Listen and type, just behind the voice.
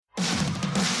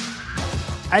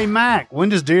Hey, Mac, when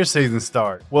does deer season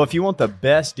start? Well, if you want the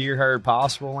best deer herd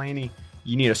possible, Laney,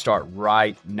 you need to start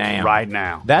right now. Right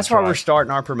now. That's why right. we're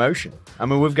starting our promotion. I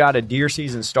mean, we've got a deer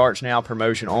season starts now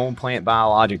promotion on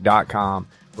plantbiologic.com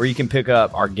where you can pick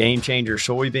up our Game Changer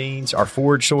soybeans, our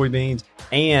forage soybeans,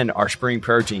 and our spring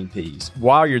protein peas.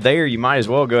 While you're there, you might as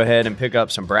well go ahead and pick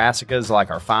up some brassicas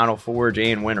like our final forage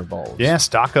and winter bulbs. Yeah,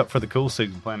 stock up for the cool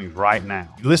season plantings right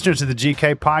now. Listeners to the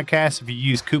GK podcast, if you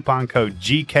use coupon code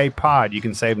GKPOD, you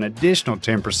can save an additional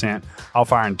 10%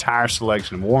 off our entire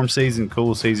selection of warm season,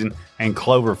 cool season, and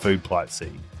clover food plot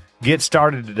seed. Get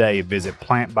started today. Visit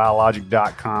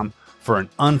plantbiologic.com for an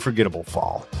unforgettable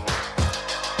fall.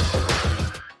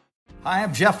 Hi,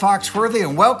 I'm Jeff Foxworthy,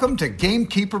 and welcome to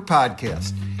Gamekeeper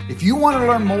Podcast. If you want to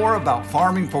learn more about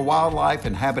farming for wildlife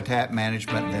and habitat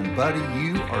management, then, buddy,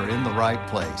 you are in the right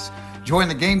place. Join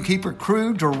the Gamekeeper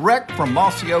crew direct from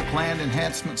Mossy Oak Land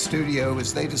Enhancement Studio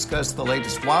as they discuss the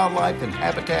latest wildlife and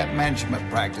habitat management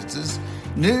practices,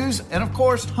 news, and, of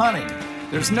course, hunting.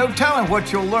 There's no telling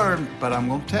what you'll learn, but I'm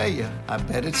going to tell you, I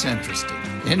bet it's interesting.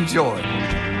 Enjoy.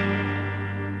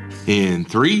 In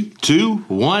 3, 2,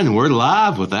 1, we're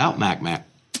live without Mac.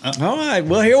 All right,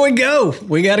 well, here we go.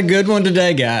 We got a good one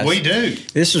today, guys. We do.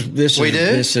 This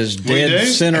is dead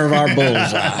center of our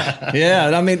bullseye.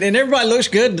 Yeah, I mean, and everybody looks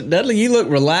good. Dudley, you look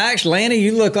relaxed. Lanny,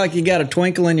 you look like you got a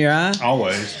twinkle in your eye.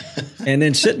 Always. And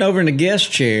then sitting over in the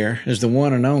guest chair is the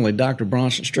one and only Dr.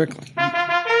 Bronson Strickland.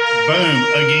 Boom,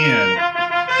 again.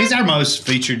 He's our most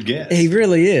featured guest. He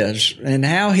really is. And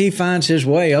how he finds his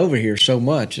way over here so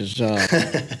much is... I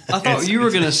thought you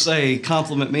were going to say,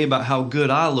 compliment me about how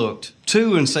good I looked,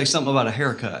 too, and say something about a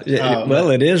haircut. Well,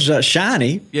 it is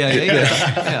shiny.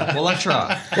 Yeah. Well, I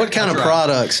try. What kind of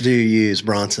products do you use,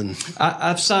 Bronson?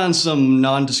 I've signed some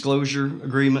non-disclosure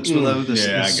agreements with those.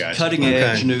 Yeah, I got you. Cutting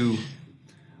edge new.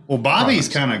 Well, Bobby's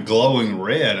kind of glowing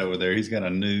red over there. We got a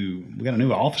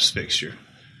new office fixture.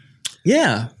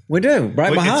 Yeah, we do.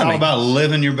 Right behind me. It's all about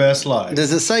living your best life.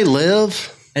 Does it say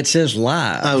live? It says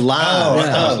live. Oh,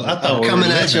 live. I thought coming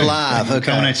at you live. Okay.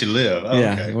 Coming at you live. Oh,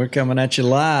 yeah, okay. We're coming at you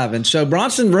live. And so,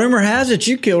 Bronson, rumor has it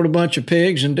you killed a bunch of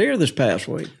pigs and deer this past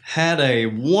week. Had a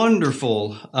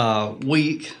wonderful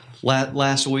week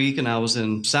last week, and I was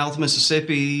in South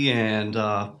Mississippi, and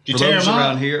for those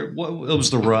around here, it was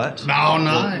the rut. Oh,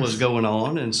 nice. Was going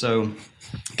on, and so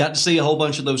got to see a whole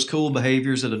bunch of those cool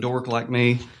behaviors that a dork like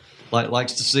me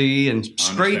likes to see, and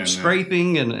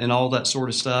scraping and all that sort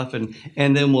of stuff, and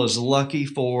then was lucky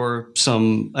for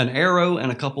an arrow and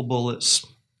a couple bullets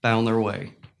found their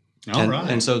way. All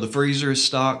right. And so the freezer is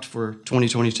stocked for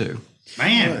 2022.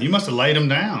 Man, you must have laid them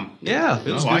down. Yeah, it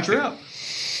was a good trip.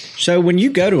 So when you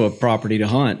go to a property to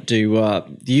hunt,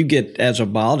 do you get, as a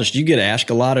biologist, you get asked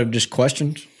a lot of just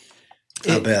questions?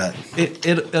 I bet.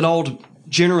 It all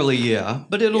generally, yeah,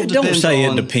 but it'll depend. Don't say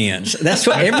it depends. That's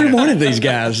what every one of these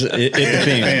guys. It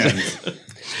depends.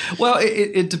 Well,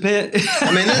 it depends.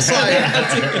 I mean,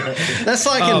 that's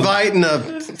like inviting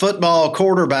a football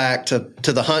quarterback to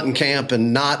the hunting camp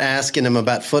and not asking him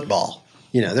about football.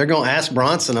 You know, they're going to ask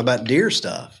Bronson about deer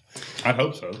stuff. I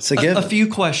hope so. It's a few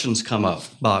questions come up,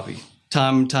 Bobby,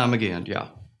 time again. Yeah.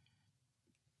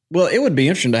 Well, it would be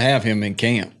interesting to have him in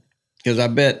camp because I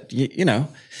bet you know.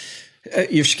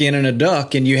 You're skinning a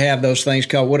duck, and you have those things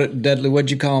called Dudley? What'd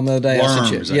you call them the other day?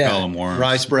 Worms. I call them worms.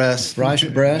 Rice breast. Rice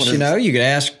breast. You know, you could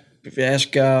ask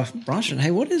Bronson, "Hey,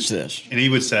 what is this?" And he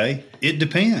would say, "It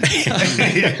depends."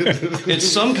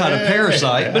 It's some kind of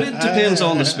parasite, but it depends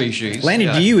on the species. Lanny,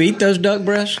 do you eat those duck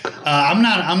breasts? I'm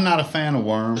not a fan of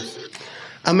worms.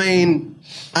 I mean,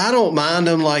 I don't mind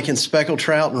them like in speckled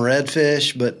trout and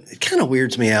redfish, but it kind of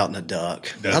weirds me out in a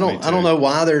duck. I don't know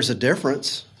why there's a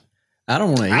difference. I don't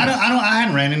want to eat. I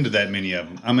hadn't ran into that many of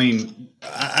them. I mean,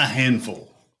 a handful.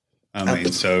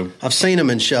 I've seen them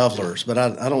in shovelers, but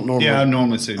I don't normally. Yeah, I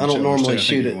normally see them. I don't normally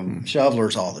shoot at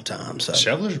shovelers all the time. So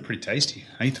shovelers are pretty tasty.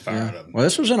 I eat the fire out of them. Well,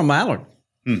 this was in a mallard.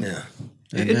 Yeah.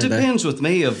 It depends with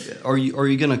me. Are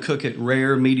you going to cook it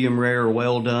rare, medium rare, or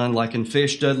well done? Like in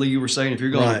fish, Dudley, you were saying if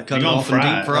you're going to cut it off and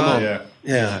deep fry.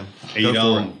 Yeah. Eat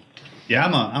on. Yeah,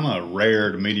 I'm a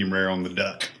rare to medium rare on the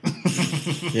duck.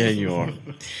 Yeah, you are.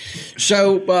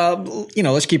 So,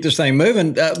 let's keep this thing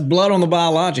moving. Blood on the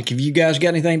biologic. Have you guys got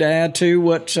anything to add to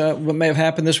what may have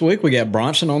happened this week? We got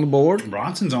Bronson on the board.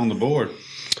 Bronson's on the board.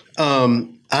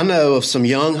 I know of some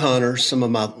young hunters, some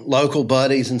of my local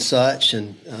buddies and such,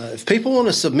 and if people want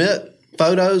to submit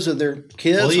photos of their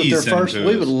kids with their first,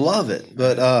 we would love it.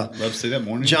 But love to see that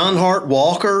morning. John Hart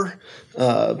Walker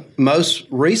most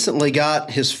recently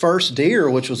got his first deer,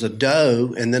 which was a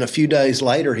doe, and then a few days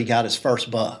later he got his first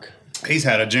buck. He's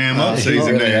had a jam up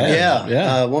season there.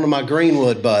 Yeah. One of my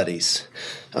Greenwood buddies.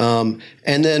 And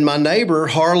then my neighbor,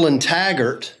 Harlan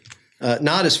Taggart,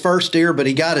 not his first deer, but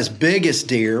he got his biggest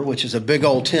deer, which is a big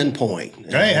old 10-point.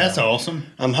 Hey, that's awesome.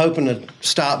 I'm hoping to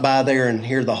stop by there and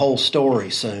hear the whole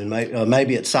story soon,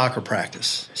 maybe at soccer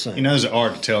practice soon. You know, there's an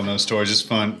art to telling those stories. It's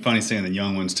funny seeing the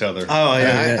young ones tell their. Oh,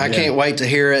 yeah. I can't wait to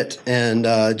hear it. And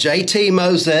JT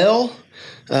Moselle,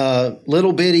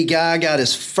 little bitty guy, got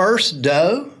his first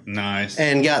doe. Nice.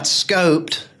 And got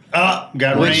scoped.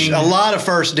 Got which ringed. A lot of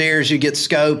first deers you get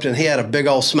scoped, and he had a big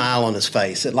old smile on his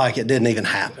face. It didn't even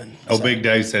happen. Big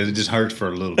Dave says it just hurts for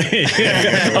a little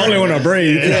bit. Only when I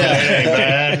breathe.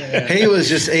 He was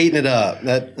just eating it up.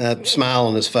 That smile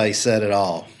on his face said it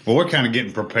all. Well, we're kind of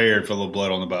getting prepared for a little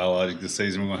blood on the biologic this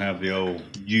season. We're going to have the old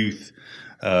youth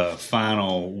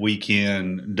final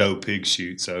weekend doe pig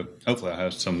shoot. So hopefully I'll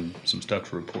have some stuff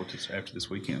to report after this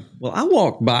weekend. Well, I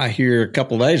walked by here a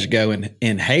couple of days ago,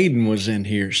 and Hayden was in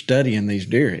here studying these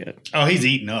deer heads. Oh, he's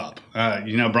eating up.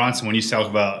 Bronson, when you talk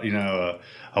about,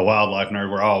 a wildlife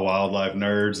nerd, we're all wildlife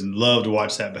nerds and love to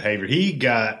watch that behavior. He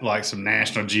got like some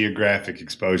National Geographic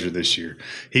exposure this year.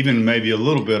 Even maybe a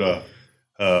little bit of,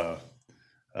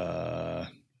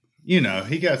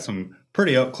 he got some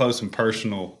pretty up close and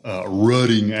personal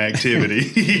rutting activity,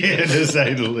 to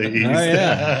say the least. Oh,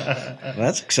 yeah.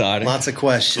 That's exciting. Lots of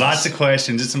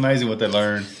questions. It's amazing what they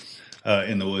learn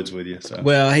in the woods with you. So.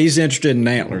 Well, he's interested in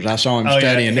antlers. I saw him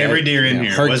studying every deer in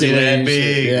here. Was he that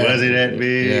big? Yeah. Was he that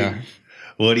big? Yeah.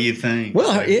 What do you think?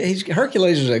 Well,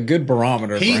 Hercules is a good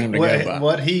barometer for him to go by.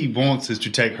 What he wants is to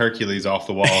take Hercules off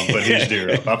the wall and put his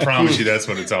deer up. I promise you that's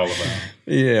what it's all about.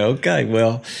 Yeah, okay.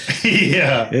 Well,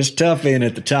 it's tough being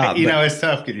at the top. It's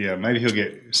tough. Yeah, maybe he'll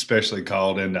get specially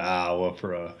called into Iowa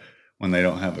for when they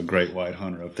don't have a great white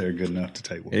hunter up there good enough to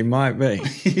take one. He might be.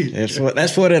 That's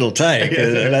what it'll take.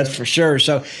 That's for sure.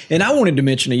 So, and I wanted to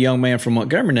mention a young man from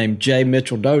Montgomery named Jay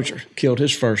Mitchell Dozier. Killed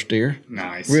his first deer.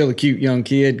 Nice. Really cute young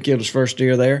kid. Killed his first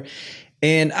deer there.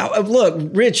 And look,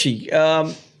 Richie,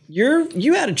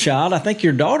 you had a child. I think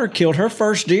your daughter killed her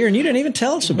first deer, and you didn't even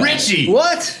tell us about Richie. it.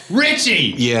 What?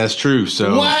 Richie. Yeah, it's true.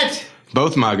 So what?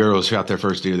 Both my girls shot their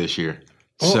first deer this year.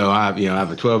 So I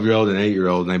have a 12-year-old and an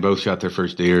 8-year-old, and they both shot their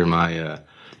first deer. My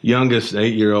youngest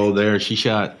 8-year-old there, she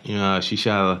shot a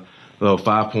little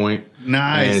 5-point.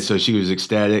 Nice. And so she was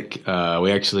ecstatic. My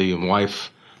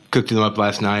wife cooked them up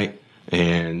last night,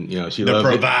 and she loved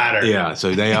provider. It. Yeah,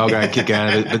 so they all got a kick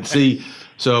out of it. But see,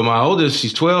 so my oldest,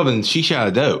 she's 12, and she shot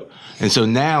a doe. And so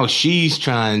now she's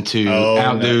trying to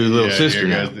outdo little sister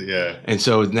now. And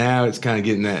so now it's kind of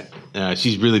getting that.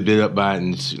 She's really bit up by it,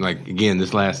 and again,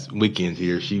 this last weekend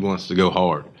here, she wants to go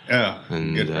hard. Yeah,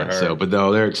 and good for her. But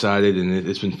they're excited, and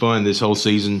it's been fun this whole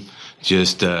season,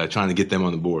 just trying to get them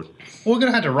on the board. We're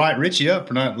gonna have to write Richie up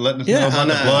for not letting us know about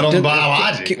the blood on the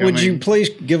biologic. Would you please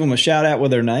give them a shout out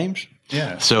with their names?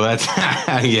 Yeah. So that's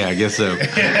I guess so.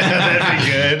 That'd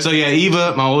be good. So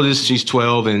Eva, my oldest, she's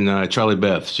 12, and Charlie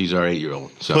Beth, she's our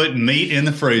 8-year-old. So. Putting meat in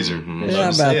the freezer. Mm-hmm. Yeah, how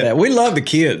about that? We love the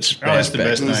kids. Oh, it's the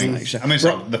best thing. I mean, it's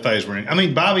the phase we're in. I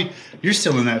mean, Bobby, you're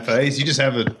still in that phase. You just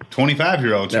have a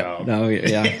 25-year-old child. No,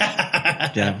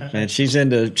 yeah. Yeah. And she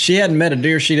hadn't met a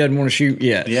deer she doesn't want to shoot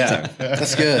yet. Yeah. So.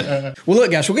 That's good. Well,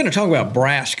 look, guys, we're going to talk about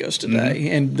Brascas today.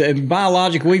 Mm-hmm. And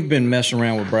biologic, we've been messing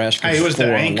around with Brascas it was for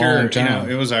the a anchor, long time.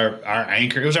 It was our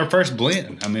anchor. It was our first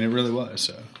blend. I mean, it really was.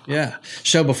 So. Yeah.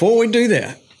 So before we do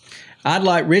that, I'd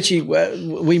like Richie.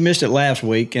 We missed it last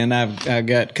week, and I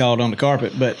got called on the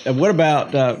carpet. But what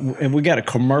about? Have we got a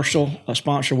commercial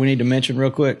sponsor we need to mention real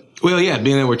quick? Well, yeah.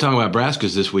 Being that we're talking about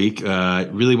Brascas this week,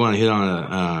 really want to hit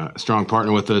on a strong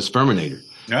partner with us, Furminator,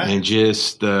 and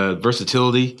just the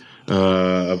versatility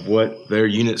of what their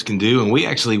units can do. And we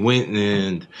actually went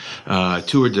and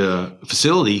toured the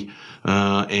facility.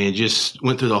 And just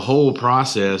went through the whole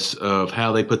process of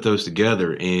how they put those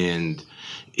together, and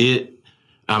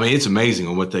it's amazing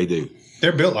on what they do.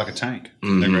 They're built like a tank.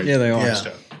 Mm-hmm. Yeah, they are.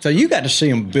 Yeah. So you got to see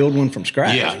them build one from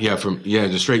scratch. Yeah,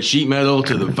 the straight sheet metal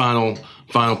to the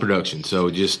final production.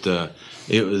 So just it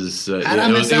was. It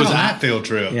was a field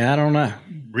trip. Yeah, I don't know,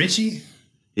 Richie.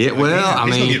 Yeah, well,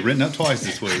 he's gonna get written up twice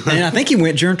this week. And I think he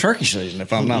went during turkey season,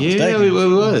 if I'm not mistaken. Yeah, it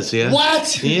was. Yeah.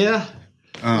 What? Yeah.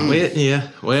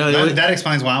 Well, that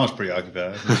explains why I was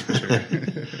preoccupied. Sure.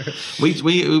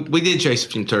 we did chase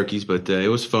some turkeys, but it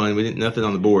was fun. We didn't nothing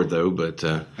on the board though. But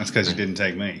that's because you didn't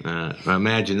take me. I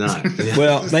imagine not.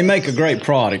 Well, they make a great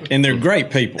product, and they're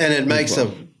great people. And it makes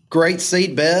a great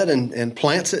seed bed and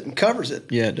plants it and covers it.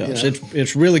 Yeah, it does.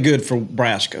 It's really good for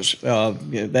Brascas.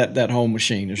 That whole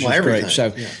machine is just great.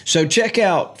 So check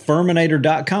out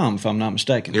Furminator.com if I'm not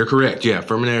mistaken. You're correct. Yeah,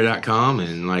 Furminator.com,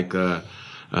 and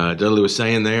Dudley was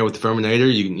saying there with the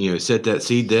Furminator, you set that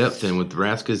seed depth, and with the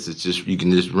brassicas, it's just you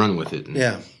can just run with it.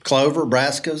 Yeah, clover,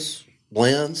 brassicas,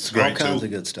 blends, all Great kinds tool.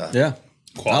 of good stuff. Yeah.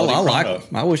 Quality I like product.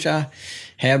 them. I wish I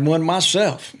had one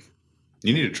myself.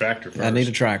 You need a tractor first. I need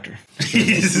a tractor.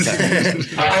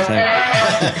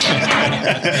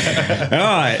 All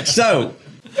right. So,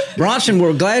 Bronson,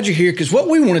 we're glad you're here because what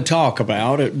we want to talk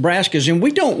about at Brassicas, and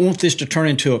we don't want this to turn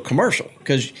into a commercial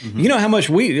because you know how much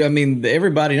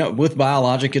everybody knows with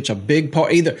Biologic, it's a big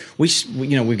part. Either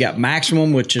we've got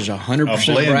Maximum, which is 100% blend of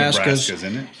brassicas. brassicas,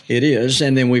 isn't it? It is,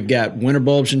 and then we've got winter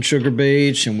bulbs and sugar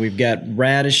beets, and we've got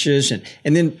radishes, and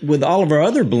then with all of our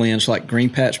other blends like Green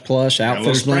Patch Plus,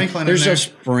 Outfitters blend, sprinkling in there's there. a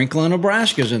sprinkling of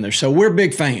brassicas in there. So we're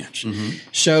big fans.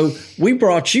 So we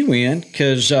brought you in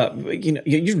because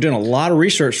you've done a lot of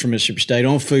research for Mississippi State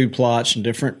on food plots and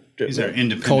different He's our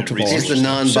independent cultivars. researcher. He's the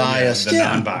non-biased. The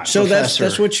non-biased. So professor.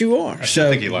 that's what you are. I So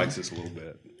think he likes this a little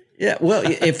bit. yeah, well,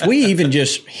 if we even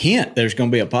just hint there's going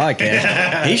to be a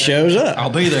podcast, he shows up. I'll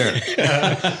be there.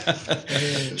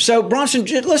 So Bronson,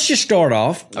 let's just start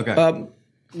off. Okay.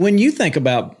 When you think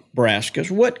about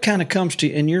brassicas, what kind of comes to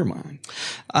in your mind?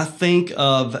 I think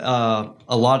of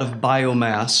a lot of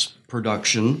biomass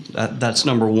production. That's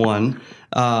number one.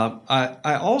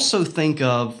 I also think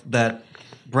of that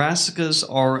brassicas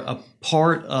are a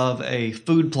part of a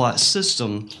food plot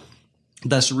system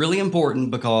that's really important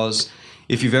because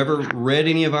if you've ever read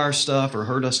any of our stuff or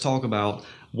heard us talk about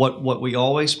what we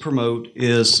always promote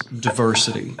is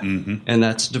diversity. And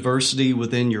that's diversity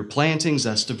within your plantings,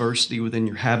 that's diversity within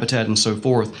your habitat and so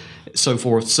forth.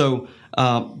 So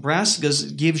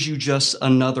brassicas gives you just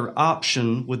another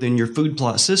option within your food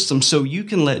plot system so you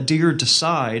can let deer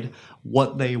decide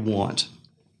what they want.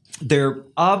 They're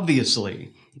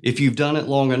obviously, if you've done it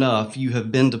long enough, you have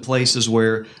been to places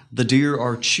where the deer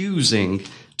are choosing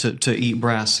to eat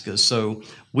brassicas. So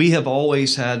we have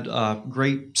always had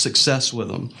great success with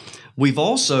them. We've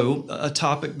also, a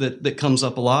topic that comes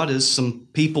up a lot is some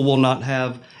people will not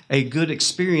have a good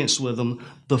experience with them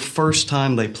the first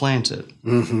time they plant it.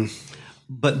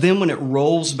 But then when it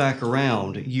rolls back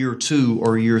around year 2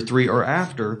 or year 3 or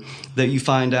after, that you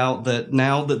find out that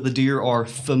now that the deer are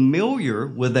familiar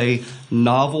with a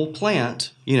novel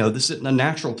plant, this isn't a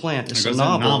natural plant, it's a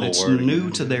novel, it's new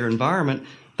to their environment,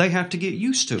 they have to get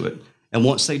used to it. And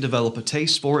once they develop a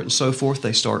taste for it and so forth,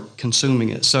 they start consuming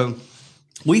it. So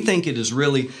we think it is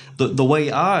really the way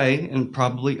and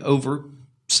probably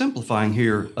oversimplifying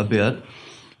here a bit,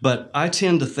 but I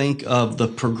tend to think of the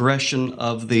progression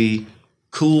of the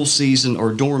cool season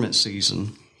or dormant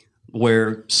season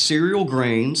where cereal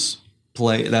grains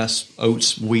that's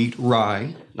oats, wheat,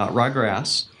 rye, not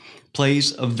ryegrass,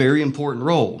 plays a very important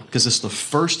role because it's the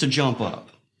first to jump up.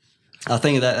 I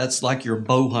think that's like your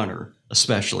bow hunter,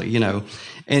 especially,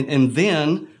 and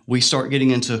then we start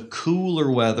getting into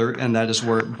cooler weather, and that is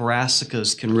where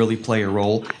brassicas can really play a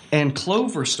role. And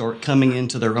clovers start coming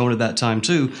into their own at that time,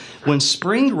 too. When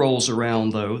spring rolls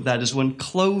around, though, that is when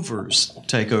clovers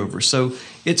take over. So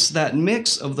it's that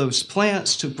mix of those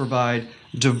plants to provide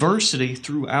diversity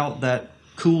throughout that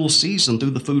cool season,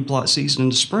 through the food plot season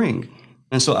into spring.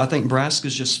 And so I think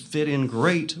brassicas just fit in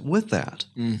great with that.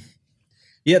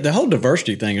 Yeah, the whole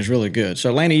diversity thing is really good.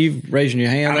 So, Lanny, you raising your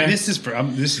hand there? This is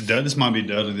Doug. This might be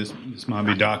Dudley. This might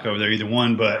be Doc over there. Either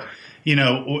one. But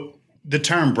the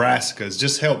term brassicas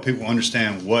just help people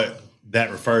understand what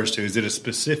that refers to. Is it a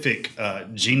specific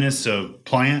genus of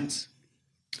plants?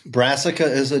 Brassica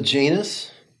is a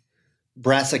genus.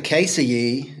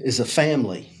 Brassicaceae is a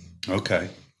family.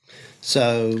 Okay.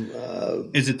 So,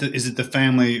 is it the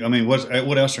family? I mean,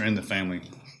 what else are in the family?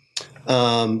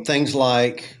 Things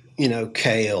like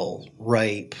kale,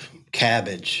 rape,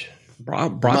 cabbage,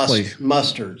 broccoli,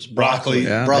 mustards, broccoli.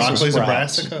 Brussels Broccoli's a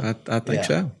sprouts. brassica. I think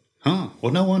so. Huh.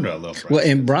 Well, no wonder I love brassica. Well,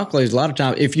 and broccoli is a lot of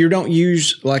times if you don't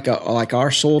use like our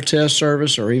soil test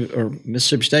service or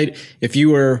Mississippi State, if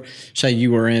you were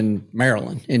in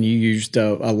Maryland and you used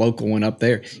a local one up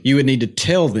there, you would need to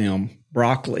tell them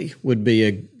broccoli would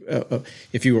be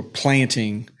if you were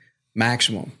planting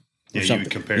Maximum. Yeah, you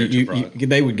would compare it to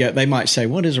broccoli. They might say,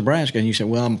 "What is a brassica?" And you say,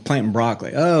 "Well, I'm planting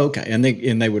broccoli." Oh, okay, and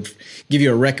they would give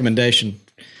you a recommendation.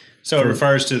 So it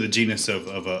refers to the genus of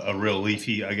a real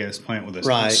leafy, I guess, plant with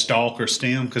a stalk or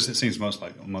stem, because it seems most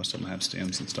of them have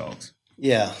stems and stalks.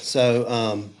 Yeah.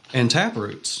 So and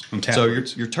taproots.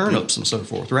 Your turnips and so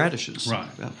forth, radishes. Right.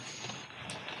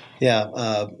 Yeah.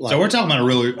 So we're talking about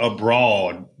a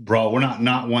broad. We're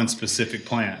not one specific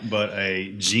plant, but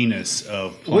a genus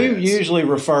of plants. We usually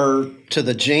refer to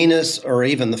the genus or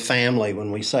even the family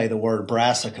when we say the word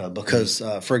brassica, because,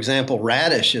 for example,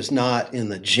 radish is not in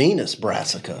the genus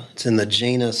Brassica; it's in the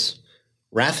genus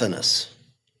Raphanus.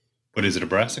 What is it, a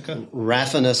brassica?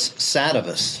 Raphanus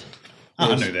sativus.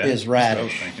 I knew that. Is That's what I was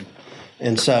radish. thinking.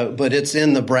 And so, but it's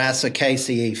in the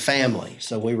Brassicaceae family,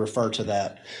 so we refer to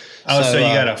that. Oh, so you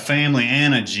got a family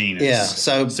and a genus. Yeah,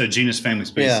 so genus, family,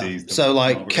 species. Yeah, so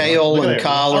like kale Look at and that.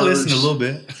 collards. I'll listen a little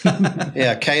bit.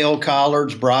 Yeah, kale,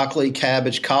 collards, broccoli,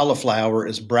 cabbage, cauliflower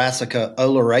is Brassica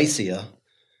oleracea.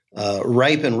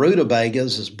 Rape and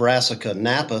rutabagas is Brassica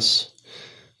napus.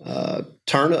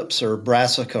 Turnips are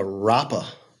Brassica rapa.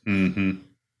 Mm-hmm.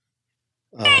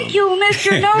 Thank you,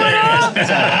 Mr. Know-It-All.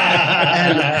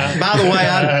 And by the way,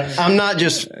 I'm not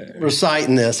just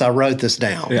reciting this. I wrote this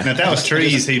down. Now, if that was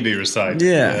trees, he'd be reciting.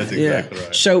 Yeah, That's exactly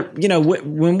right. So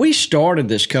when we started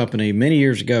this company many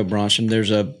years ago, Bronson,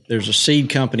 there's a seed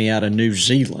company out of New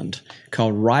Zealand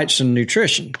called Wrightson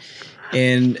Nutrition,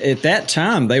 and at that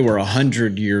time they were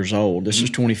 100 years old. This is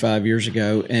 25 years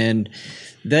ago, and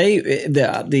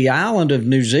the island of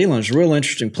New Zealand is a real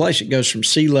interesting place. It goes from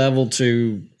sea level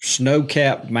to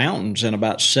snow-capped mountains in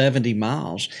about 70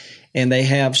 miles. And they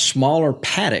have smaller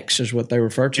paddocks, is what they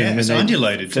refer to them. Yeah, it's and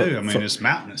undulated too. I mean, it's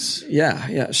mountainous.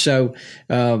 Yeah. So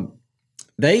they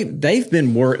have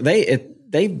been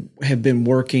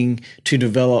working to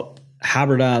develop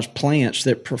hybridized plants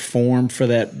that perform for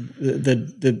that.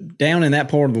 The down in that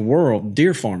part of the world,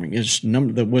 deer farming was the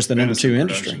number two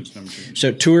industry.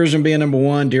 So tourism being number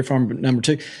one, deer farming number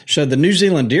two. So the New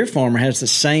Zealand deer farmer has the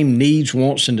same needs,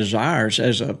 wants, and desires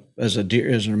as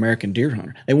an American deer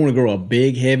hunter. They want to grow a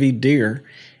big, heavy deer,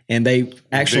 and they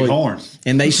actually big horns.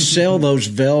 And they sell those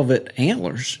velvet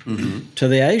antlers to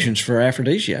the Asians for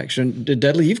aphrodisiacs. And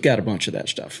Dudley, you've got a bunch of that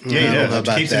stuff. Yeah, he I don't know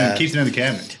does. about Keeps it in the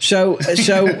cabinet. So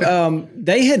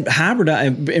they had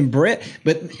hybridized and bred,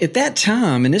 but at that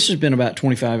time, and this has been about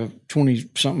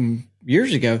 20-something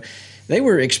years ago, they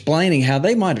were explaining how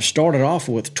they might have started off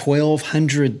with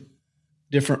 1,200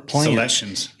 different plants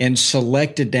Selections. and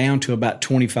selected down to about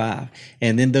 25.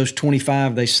 And then those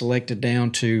 25, they selected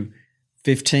down to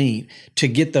 15 to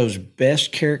get those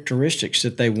best characteristics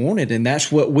that they wanted. And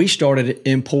that's what we started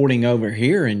importing over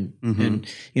here. And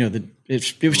you know, it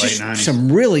was Late just 90s.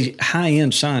 some really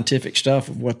high-end scientific stuff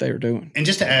of what they were doing. And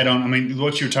just to add on, I mean,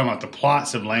 what you were talking about, the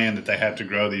plots of land that they have to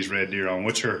grow these red deer on,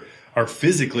 which are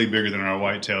physically bigger than our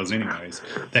whitetails anyways.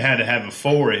 They had to have a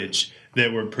forage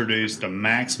that would produce the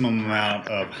maximum amount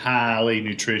of highly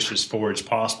nutritious forage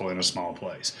possible in a small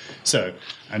place. So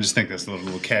I just think that's a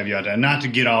little caveat. And not to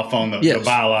get off on the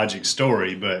biologic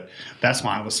story, but that's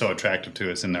why it was so attractive to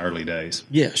us in the early days.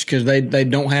 Yes, because they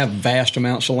don't have vast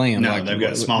amounts of land. No, they've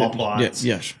got small plots.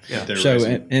 Yes. Yeah. So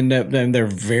and they're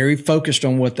very focused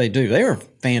on what they do. They are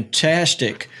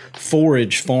fantastic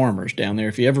forage farmers down there.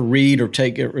 If you ever read or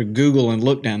Google and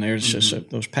look down there, it's just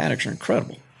those paddocks are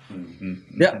incredible.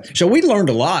 Yeah. So we learned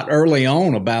a lot early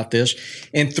on about this.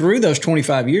 And through those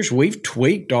 25 years, we've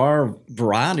tweaked our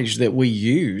varieties that we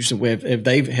use. If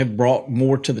they have brought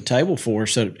more to the table for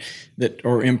us that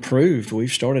are improved,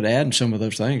 we've started adding some of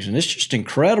those things. And it's just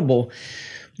incredible.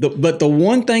 But the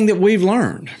one thing that we've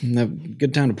learned, and a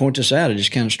good time to point this out, it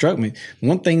just kind of struck me.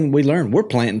 One thing we learned, we're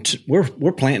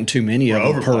planting too many of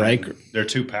them per acre. They're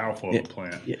too powerful to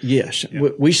plant. Yes. Yeah.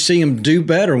 We see them do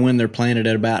better when they're planted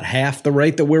at about half the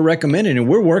rate that we're recommending. And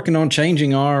we're working on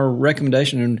changing our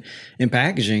recommendation in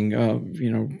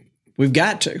packaging. We've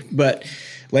got to. But,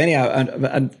 Lanny,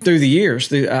 I through the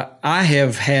years, I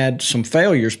have had some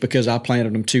failures because I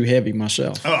planted them too heavy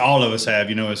myself. Oh, all of us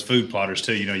have, as food plotters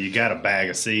too. You got a bag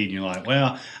of seed and you're like,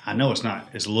 well, I know it's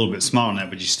a little bit small now,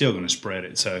 but you're still going to spread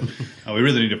it. So we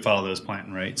really need to follow those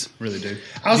planting rates. Really do.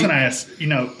 I was going to ask,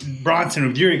 Bronson,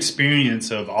 with your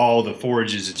experience of all the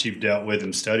forages that you've dealt with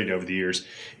and studied over the years,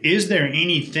 is there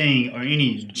anything or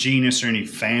any genus or any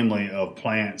family of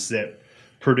plants that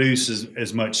produces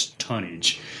as much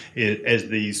tonnage as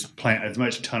these plant, as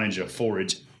much tonnage of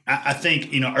forage? I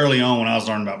think, early on when I was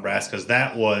learning about brassicas,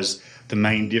 that was the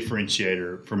main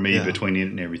differentiator for me between it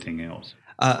and everything else.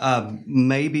 I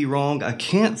may be wrong. I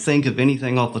can't think of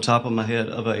anything off the top of my head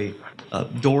of a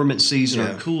dormant season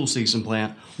or a cool season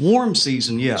plant. Warm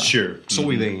season, Sure.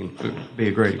 Soybean would be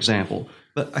a great example.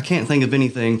 But I can't think of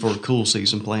anything for a cool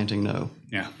season planting, no.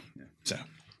 Yeah. So,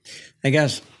 hey,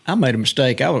 guys, I made a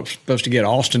mistake. I was supposed to get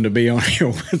Austin to be on here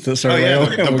with us.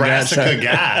 The brassica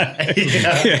guy.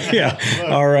 Yeah.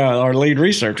 Our lead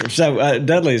researcher. So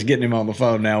Dudley is getting him on the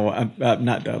phone now.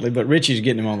 Not Dudley, but Richie's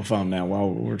getting him on the phone now while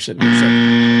we're sitting here.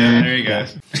 There you go.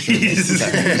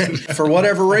 For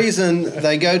whatever reason,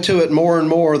 they go to it more and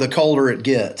more the colder it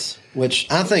gets, which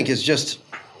I think is just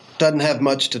doesn't have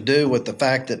much to do with the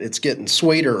fact that it's getting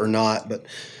sweeter or not, but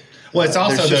well, it's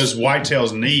also those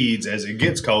whitetails' needs as it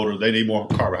gets colder. They need more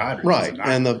carbohydrates, right?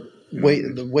 And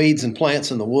the weeds and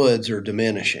plants in the woods are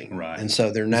diminishing. Right. And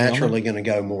so they're naturally going to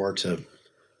go more to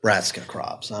brassica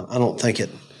crops. I don't think it.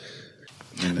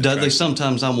 Dudley,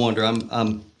 sometimes I wonder,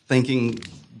 I'm thinking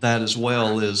that as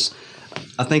well, is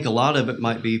I think a lot of it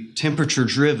might be temperature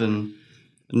driven,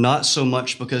 not so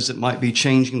much because it might be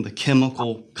changing the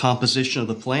chemical composition of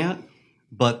the plant,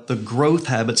 but the growth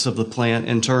habits of the plant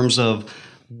in terms of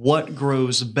what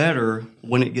grows better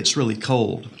when it gets really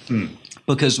cold.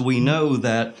 Because we know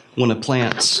that when a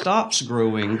plant stops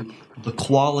growing, the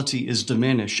quality is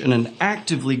diminished. And an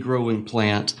actively growing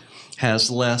plant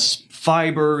has less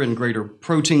fiber and greater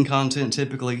protein content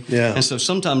typically. Yeah. And so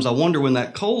sometimes I wonder when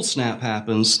that cold snap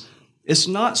happens, it's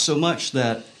not so much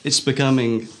that it's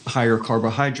becoming higher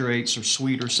carbohydrates or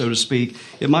sweeter, so to speak.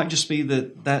 It might just be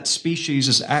that that species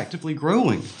is actively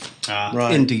growing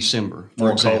in December, for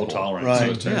More example. cold tolerant,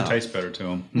 Right. so it tastes better to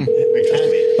them.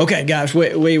 Okay, guys,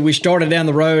 we started down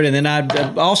the road, and then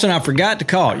I forgot to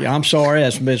call you. I'm sorry,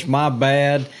 it's my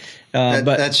bad. But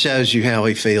That shows you how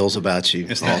he feels about you.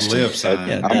 It's that lip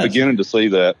sign. I'm beginning to see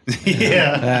that.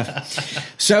 Yeah.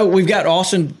 So we've got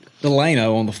Austin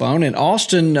Delano on the phone, and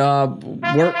Austin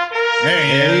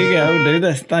There you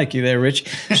go. Thank you there, Rich.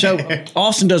 So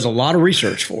Austin does a lot of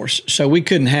research for us, so we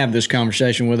couldn't have this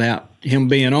conversation without him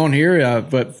being on here.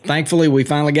 But thankfully, we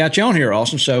finally got you on here,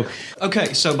 Austin. So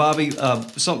Okay, so Bobby,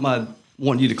 something I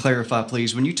want you to clarify,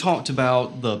 please. When you talked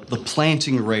about the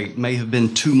planting rate may have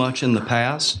been too much in the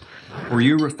past, were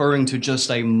you referring to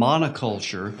just a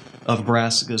monoculture of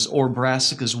brassicas or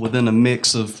brassicas within a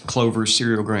mix of clovers,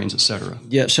 cereal grains, et cetera?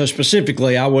 yeah, so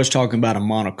specifically, I was talking about a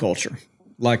monoculture,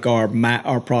 like our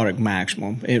product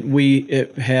Maximum. We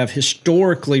have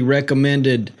historically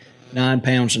recommended 9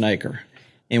 pounds an acre,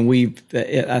 and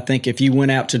I think if you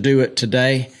went out to do it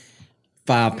today,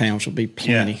 5 pounds would be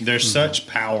plenty. Yeah, they're such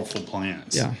powerful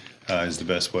plants. Yeah. Is the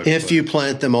best way to put If it. you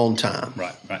plant them on time.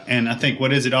 Right. And I think,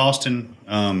 what is it, Austin?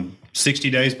 60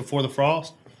 days before the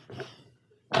frost?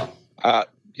 I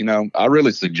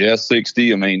really suggest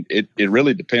 60. I mean, it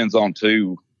really depends on,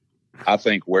 too, I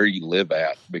think, where you live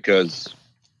at, because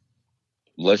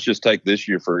let's just take this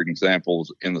year, for example,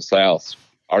 in the South.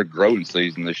 Our growing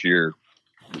season this year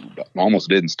almost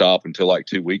didn't stop until like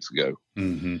 2 weeks ago,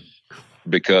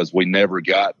 because we never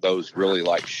got those really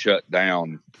like shut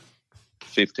down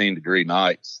 15-degree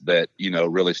nights that,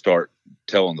 really start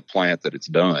telling the plant that it's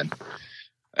done.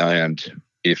 And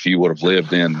if you would have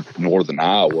lived in northern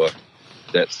Iowa,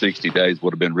 that 60 days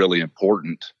would have been really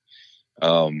important,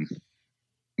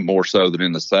 more so than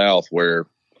in the South, where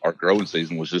our growing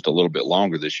season was just a little bit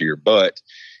longer this year. But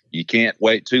you can't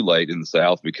wait too late in the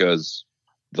South, because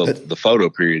the photo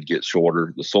period gets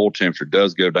shorter. The soil temperature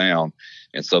does go down.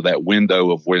 And so that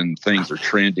window of when things are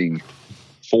trending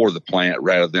for the plant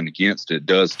rather than against it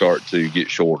does start to get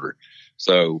shorter.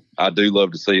 So I do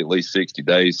love to see at least 60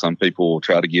 days. Some people will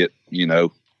try to get,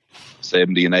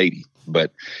 70 and 80.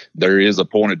 But there is a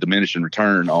point of diminishing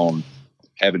return on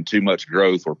having too much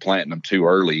growth or planting them too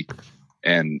early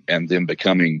and them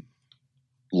becoming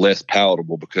less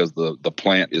palatable because the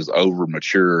plant is over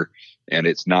mature and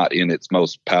it's not in its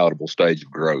most palatable stage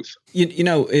of growth.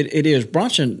 It is.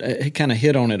 Bronson kind of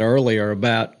hit on it earlier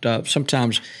about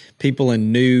sometimes people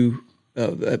in new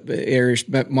areas,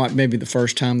 maybe the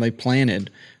first time they planted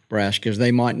brassicas,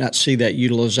 they might not see that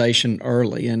utilization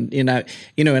early. And and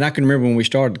I can remember when we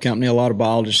started the company, a lot of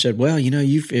biologists said, well,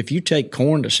 if you take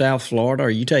corn to South Florida or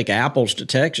you take apples to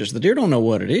Texas, the deer don't know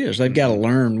what it is. They've got to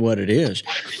learn what it is.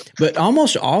 But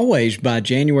almost always by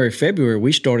January, February,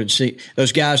 we started to see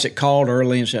those guys that called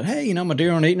early and said, hey, my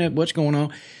deer aren't eating it. What's going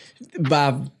on?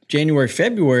 By January,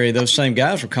 February, those same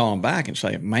guys were calling back and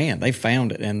saying, man, they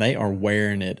found it, and they are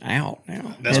wearing it out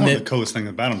now. That's one of the coolest things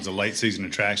about them is the late season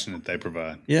attraction that they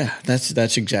provide. Yeah,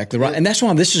 that's exactly right. And that's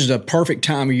why this is a perfect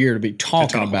time of year to be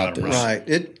talking about this.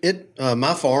 Right.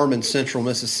 My farm in central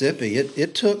Mississippi,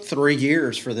 it took 3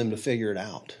 years for them to figure it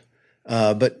out.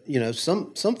 But,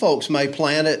 some folks may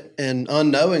plant it, and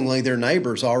unknowingly their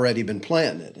neighbor's already been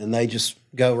planting it, and they just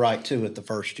go right to it the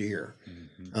first year.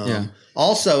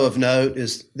 Also of note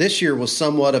is this year was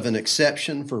somewhat of an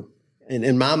exception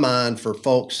in my mind, for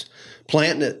folks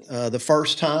planting it the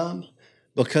first time,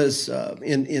 because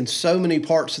in so many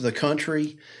parts of the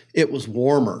country, it was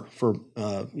warmer for,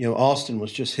 Austin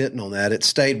was just hitting on that. It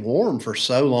stayed warm for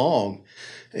so long.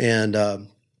 And a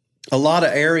lot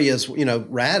of areas,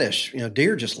 radish,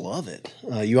 deer just love it.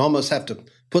 You almost have to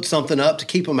put something up to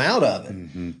keep them out of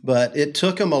it. But it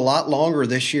took them a lot longer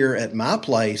this year at my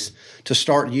place to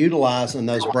start utilizing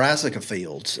those brassica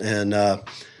fields. And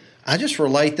I just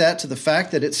relate that to the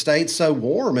fact that it stayed so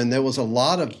warm, and there was a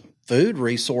lot of food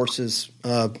resources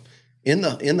in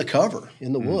the cover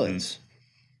in the woods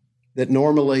that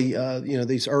normally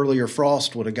these earlier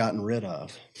frost would have gotten rid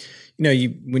of.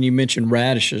 When you mentioned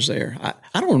radishes there,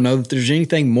 I don't know that there's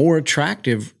anything more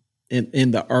attractive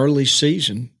in the early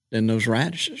season than those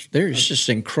radishes. They're just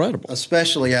incredible.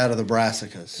 Especially out of the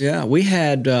brassicas. Yeah, we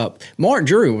had Mark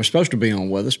Drury was supposed to be on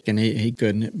with us, and he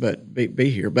couldn't but be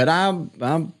here. But I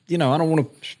don't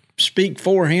want to speak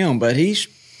for him, but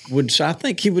I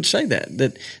think he would say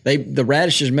that the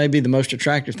radishes may be the most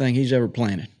attractive thing he's ever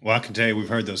planted. Well, I can tell you we've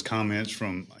heard those comments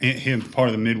from him, part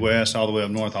of the Midwest, all the way up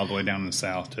north, all the way down in the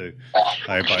South, too.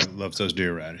 Everybody loves those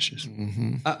deer radishes.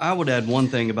 Mm-hmm. I would add one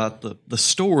thing about the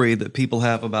story that people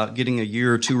have about getting a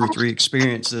year or 2 or 3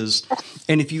 experiences.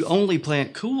 And if you only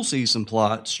plant cool season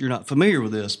plots, you're not familiar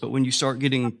with this, but when you start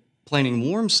planting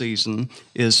warm season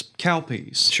is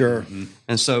cowpeas. Sure. Mm-hmm.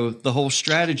 And so the whole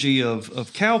strategy of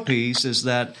cowpeas is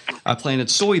that I planted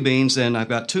soybeans and I've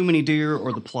got too many deer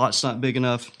or the plot's not big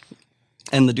enough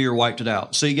and the deer wiped it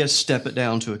out. So you got to step it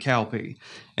down to a cowpea.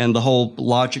 And the whole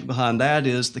logic behind that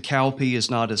is the cowpea is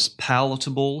not as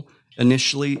palatable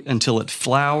initially until it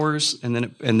flowers and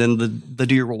then the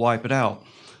deer will wipe it out.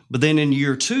 But then in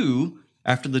year 2,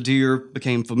 after the deer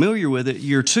became familiar with it,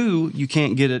 year 2, you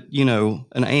can't get it,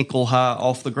 an ankle high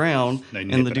off the ground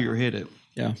and the deer hit it.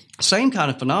 Yeah. Same kind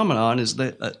of phenomenon is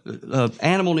that an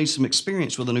animal needs some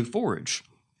experience with a new forage.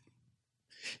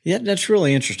 Yeah, that's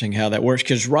really interesting how that works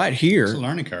because right here, it's a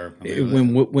learning curve.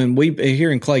 When we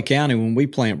here in Clay County, when we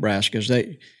plant brassicas,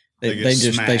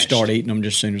 they start eating them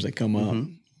just as soon as they come up.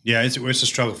 Yeah, it's a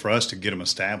struggle for us to get them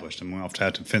established, and we'll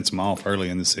have to fence them off early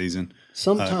in the season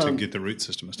to get the root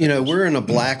system established. We're in a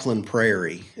Blackland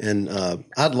prairie, and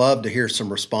I'd love to hear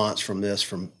some response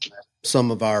from some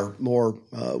of our more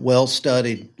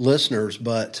well-studied listeners.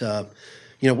 But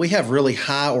we have really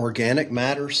high organic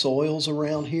matter soils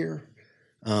around here,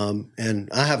 and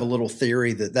I have a little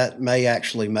theory that may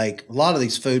actually make a lot of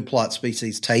these food plot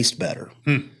species taste better,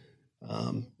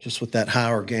 just with that high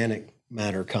organic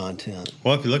matter content.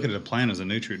 Well, if you look at a plant as a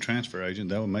nutrient transfer agent,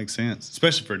 that would make sense,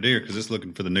 especially for a deer because it's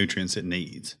looking for the nutrients it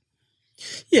needs.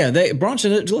 Yeah,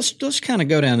 Bronson, let's kind of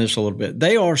go down this a little bit.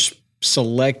 They are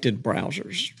selected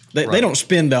browsers. They don't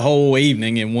spend the whole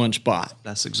evening in one spot.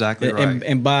 That's exactly right.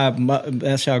 And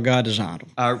that's how God designed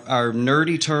them. Our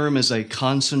nerdy term is a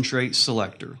concentrate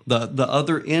selector. The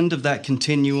other end of that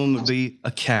continuum would be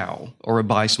a cow or a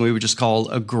bison. We would just call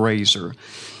a grazer.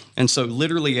 And so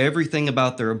literally everything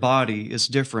about their body is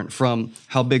different, from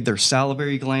how big their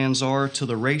salivary glands are to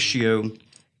the ratio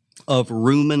of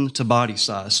rumen to body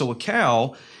size. So a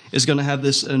cow is going to have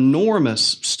this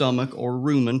enormous stomach or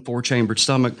rumen, 4-chambered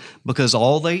stomach, because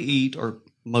all they eat, or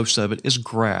most of it, is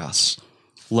grass.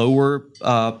 Lower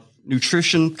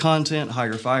nutrition content,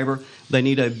 higher fiber. They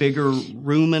need a bigger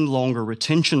rumen, longer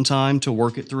retention time to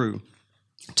work it through,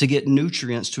 to get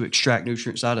nutrients, to extract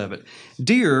nutrients out of it.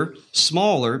 Deer,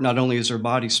 smaller, not only is their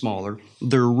body smaller,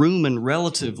 their rumen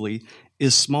relatively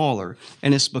is smaller,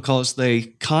 and it's because they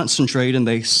concentrate and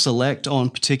they select on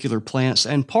particular plants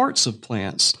and parts of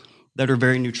plants that are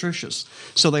very nutritious.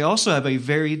 So they also have a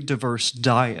very diverse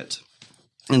diet,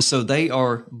 and so they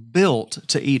are built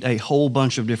to eat a whole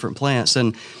bunch of different plants.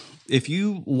 And if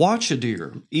you watch a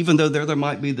deer, even though there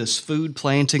might be this food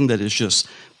planting that is just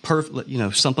perfect,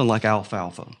 something like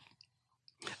alfalfa,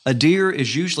 a deer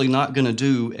is usually not going to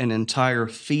do an entire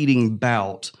feeding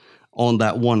bout on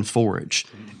that one forage.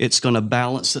 It's going to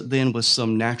balance it then with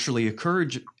some naturally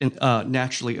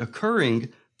occurring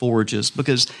forages,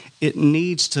 because it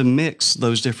needs to mix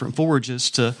those different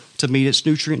forages to meet its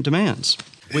nutrient demands.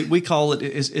 We call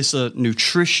it's a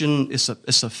nutrition, it's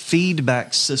a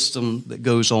feedback system that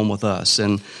goes on with us.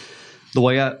 And the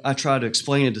way I try to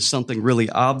explain it is something really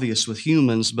obvious with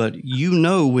humans, but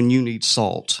when you need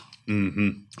salt. Mm-hmm.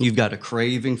 You've got a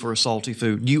craving for a salty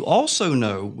food. You also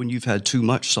know when you've had too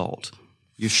much salt.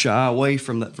 You shy away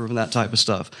from that type of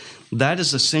stuff. That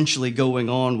is essentially going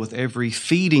on with every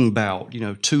feeding bout,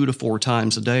 2 to 4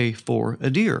 times a day for a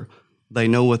deer. They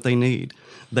know what they need.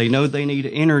 They know they need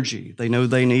energy. They know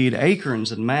they need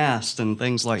acorns and mast and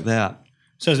things like that.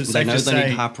 So is it safe to say they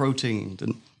need high protein,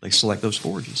 and they select those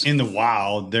forages. In the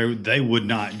wild, they would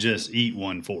not just eat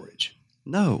one forage.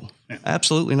 No,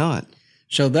 absolutely not.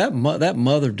 So that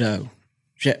mother doe,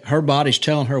 her body's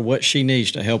telling her what she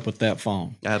needs to help with that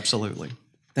fawn. Absolutely.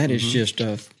 That is just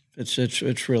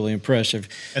it's really impressive.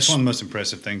 That's one of the most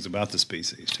impressive things about the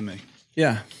species to me.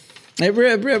 Yeah. It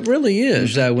really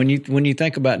is. When you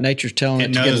think about nature's telling it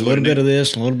to get a little bit of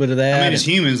this, a little bit of that. I mean, as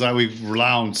humans, like we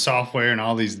rely on software and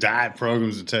all these diet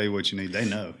programs to tell you what you need. They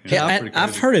know.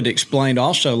 I've heard it explained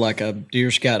also like a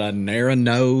deer's got a narrow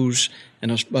nose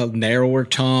and a narrower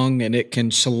tongue, and it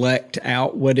can select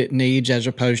out what it needs as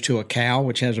opposed to a cow,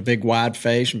 which has a big wide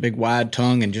face and big wide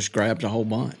tongue and just grabs a whole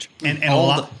bunch. And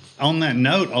on that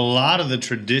note, a lot of the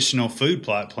traditional food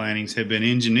plot plantings have been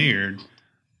engineered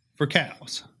for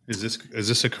cows. Is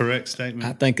this a correct statement?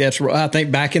 I think that's right. I think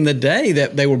back in the day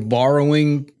that they were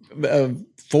borrowing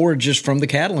forages from the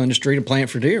cattle industry to plant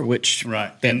for deer, which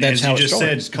right. That's how it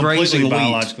started. Grazing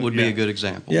wheat would be a good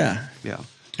example. Yeah.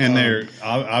 And they're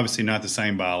obviously not the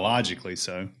same biologically.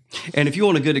 So, and if you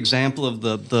want a good example of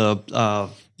the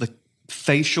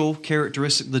facial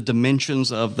characteristic, the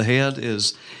dimensions of the head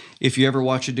is if you ever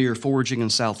watch a deer foraging in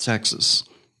South Texas,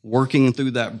 working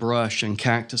through that brush and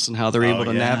cactus and how they're able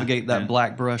to navigate that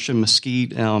black brush and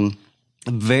mesquite,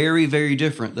 very, very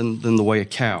different than the way a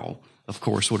cow, of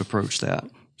course, would approach that.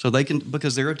 So they can,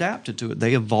 because they're adapted to it.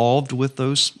 They evolved with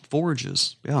those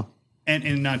forages. Yeah.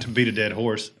 And not to beat a dead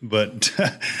horse, but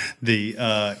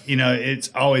it's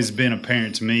always been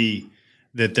apparent to me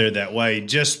that they're that way.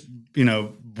 Just,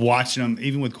 watching them,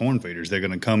 even with corn feeders, they're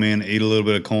going to come in, eat a little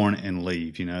bit of corn, and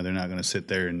leave. They're not going to sit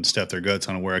there and stuff their guts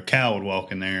on it. Where a cow would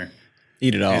walk in there,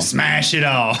 eat it all, and smash it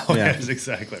all. Yeah. That's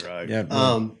exactly right.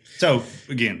 Yeah. So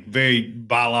again, very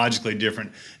biologically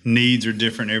different. Needs are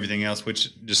different. Everything else,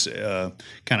 which just kind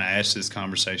of adds to this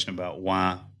conversation about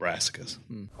why brassicas.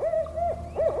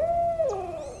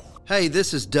 Hey,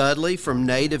 this is Dudley from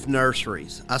Native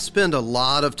Nurseries. I spend a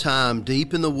lot of time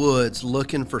deep in the woods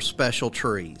looking for special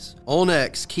trees.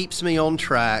 Onyx keeps me on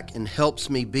track and helps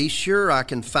me be sure I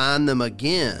can find them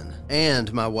again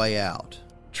and my way out.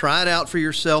 Try it out for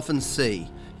yourself and see.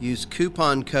 Use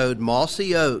coupon code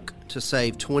Mossy Oak to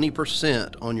save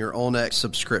 20% on your Onyx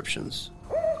subscriptions.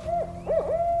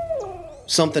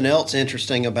 Something else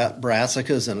interesting about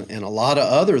brassicas and a lot of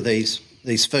other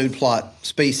these food plot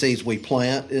species we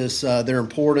plant is their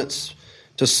importance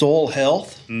to soil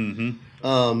health.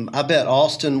 Mm-hmm. I bet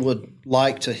Austin would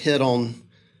like to hit on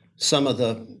some of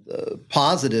the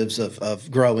positives of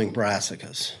growing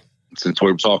brassicas. Since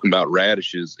we were talking about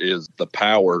radishes, is the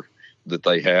power that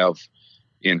they have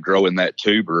in growing that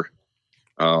tuber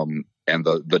and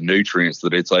the nutrients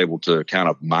that it's able to kind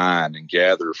of mine and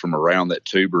gather from around that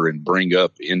tuber and bring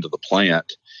up into the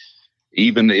plant.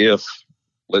 Even if,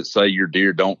 let's say, your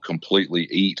deer don't completely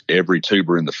eat every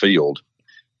tuber in the field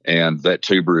and that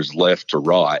tuber is left to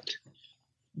rot,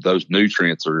 those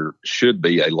nutrients should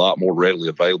be a lot more readily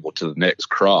available to the next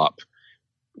crop,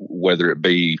 whether it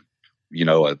be,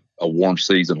 a warm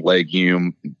season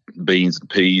legume, beans and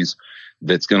peas,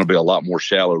 that's going to be a lot more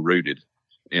shallow rooted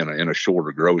in a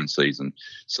shorter growing season.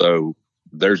 So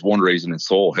there's one reason in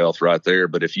soil health right there.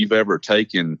 But if you've ever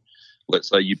taken, let's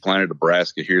say you planted a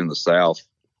brassica here in the South,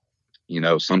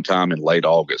 sometime in late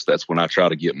August, that's when I try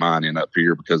to get mine in up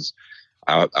here, because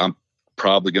I'm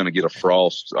probably going to get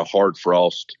a hard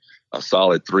frost, a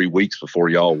solid 3 weeks before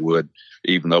y'all would,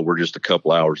 even though we're just a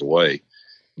couple hours away.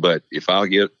 But if I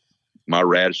get my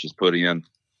radishes put in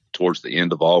towards the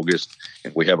end of August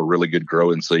and we have a really good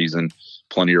growing season,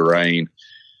 plenty of rain,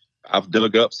 I've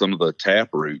dug up some of the tap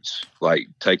roots, like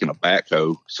taking a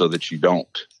backhoe so that you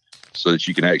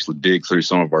can actually dig through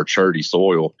some of our churty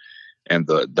soil. And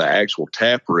the actual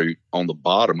tap root on the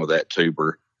bottom of that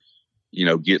tuber,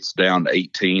 gets down to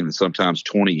 18 and sometimes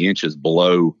 20 inches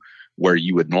below where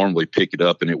you would normally pick it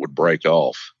up and it would break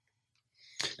off.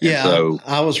 Yeah, so,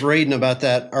 I was reading about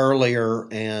that earlier,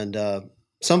 and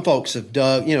some folks have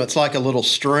dug, it's like a little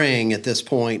string at this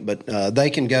point, but they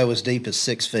can go as deep as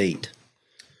 6 feet.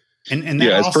 And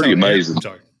it's pretty amazing.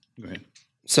 Sorry, go ahead.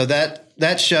 So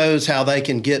that shows how they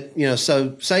can get,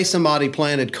 so say somebody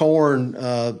planted corn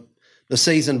the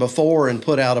season before and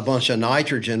put out a bunch of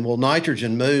nitrogen. Well,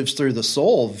 nitrogen moves through the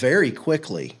soil very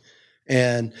quickly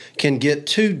and can get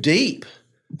too deep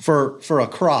for a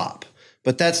crop.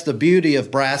 But that's the beauty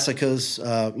of brassicas,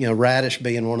 radish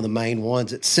being one of the main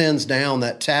ones. It sends down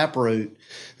that taproot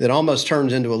that almost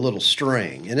turns into a little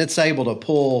string, and it's able to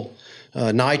pull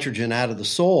nitrogen out of the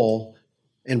soil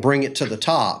and bring it to the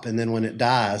top. And then when it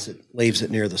dies, it leaves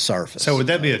it near the surface. So would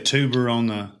that be a tuber on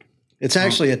the... It's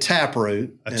actually a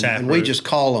taproot, and we just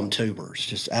call them tubers,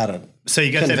 just out of So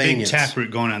you got that big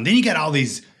taproot going on. Then you got all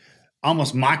these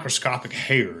almost microscopic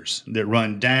hairs that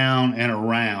run down and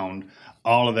around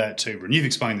all of that tuber. And you've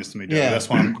explained this to me, Doug. Yeah. That's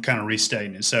why I'm kind of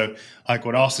restating it. So like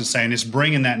what Austin's saying, it's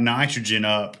bringing that nitrogen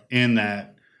up in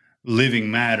that living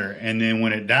matter. And then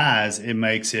when it dies, it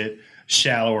makes it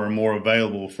shallower and more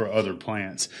available for other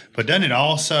plants. But doesn't it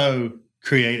also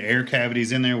create air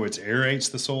cavities in there which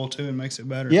aerates the soil too and makes it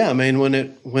better? Yeah, I mean when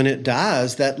it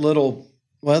dies, that little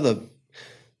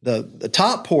the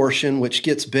top portion, which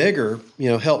gets bigger,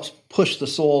 helps push the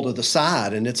soil to the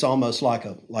side, and it's almost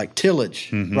like tillage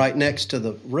right next to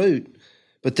the root.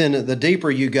 But then the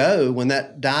deeper you go, when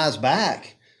that dies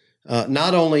back,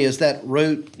 not only is that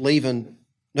root leaving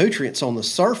nutrients on the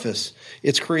surface,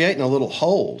 it's creating a little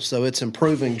hole, so it's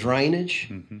improving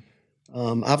drainage.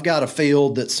 I've got a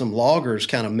field that some loggers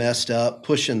kind of messed up,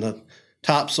 pushing the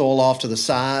topsoil off to the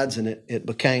sides, and it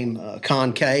became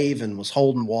concave and was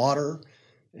holding water.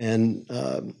 And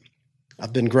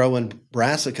I've been growing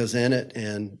brassicas in it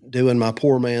and doing my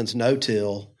poor man's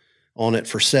no-till on it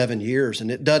for 7 years, and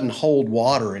it doesn't hold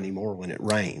water anymore when it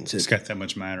rains. It's got that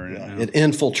much matter in it now. It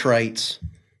infiltrates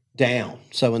down.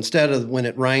 So instead of when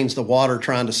it rains, the water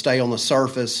trying to stay on the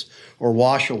surface or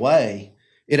wash away,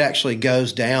 it actually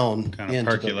goes down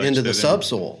into the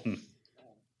subsoil,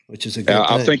 which is a good thing.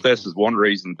 I think this is one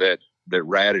reason that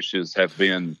radishes have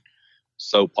been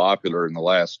so popular in the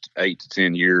last 8 to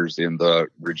 10 years in the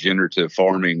regenerative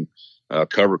farming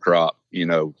cover crop,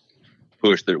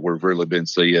 push that we've really been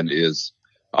seeing is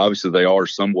obviously they are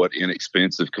somewhat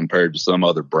inexpensive compared to some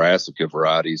other brassica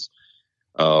varieties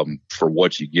for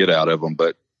what you get out of them.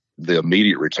 But the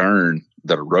immediate return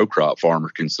that a row crop farmer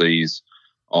can seize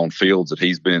on fields that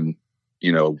he's been,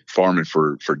 farming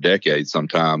for decades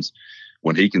sometimes,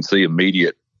 when he can see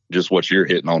immediate, just what you're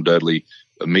hitting on, Dudley,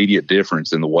 immediate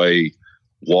difference in the way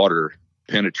water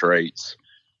penetrates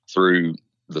through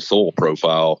the soil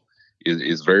profile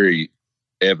is very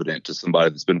evident to somebody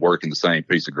that's been working the same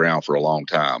piece of ground for a long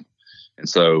time. And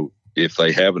so if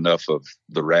they have enough of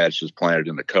the radishes planted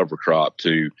in the cover crop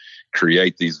to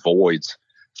create these voids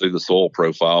through the soil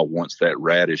profile, once that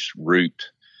radish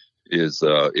root is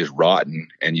rotten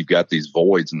and you've got these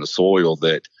voids in the soil,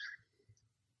 that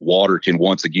water can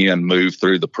once again move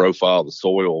through the profile of the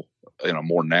soil in a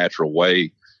more natural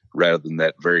way rather than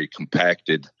that very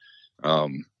compacted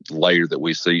layer that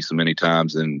we see so many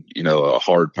times in, a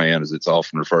hard pan, as it's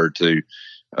often referred to.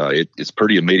 It's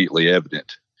pretty immediately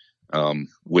evident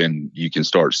when you can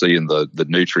start seeing the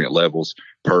nutrient levels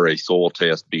per a soil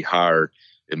test be higher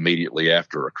immediately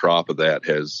after a crop of that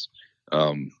has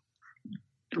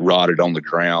rotted on the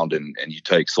ground, and you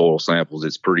take soil samples.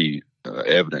 It's pretty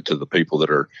evident to the people that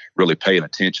are really paying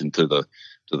attention to the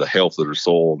health of their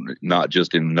soil, not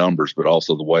just in numbers, but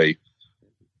also the way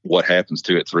what happens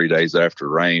to it 3 days after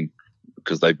rain,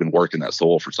 because they've been working that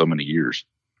soil for so many years.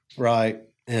 Right.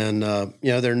 And,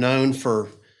 they're known for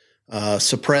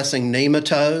suppressing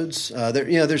nematodes.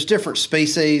 There's different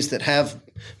species that have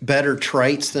better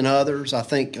traits than others. I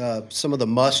think some of the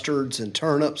mustards and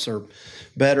turnips are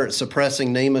better at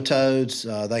suppressing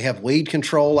nematodes. They have weed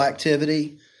control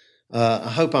activity. I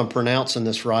hope I'm pronouncing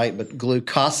this right, but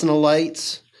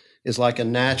glucosinolates is like a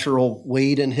natural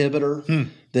weed inhibitor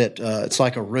that it's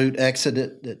like a root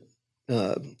exudate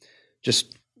that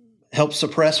just helps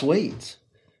suppress weeds.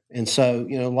 And so,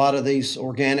 a lot of these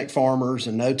organic farmers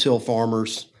and no-till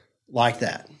farmers like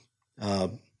that.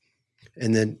 And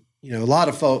then, a lot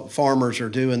of farmers are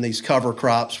doing these cover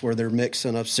crops where they're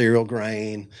mixing up cereal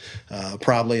grain,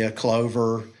 probably a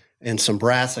clover and some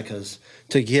brassicas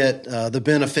to get the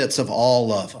benefits of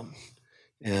all of them.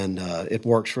 And it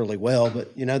works really well.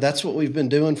 But, that's what we've been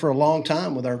doing for a long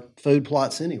time with our food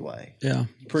plots anyway. Yeah.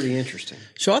 Pretty interesting.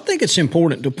 So I think it's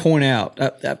important to point out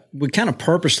that we kind of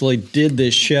purposely did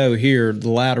this show here the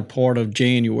latter part of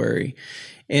January.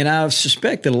 And I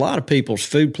suspect that a lot of people's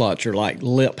food plots are like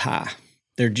lip high.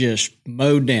 They're just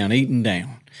mowed down, eaten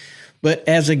down. But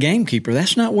as a gamekeeper,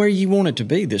 that's not where you want it to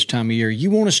be this time of year. You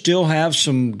want to still have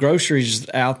some groceries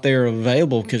out there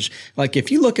available because, like, if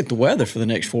you look at the weather for the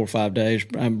next 4 or 5 days,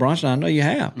 Bronson, I know you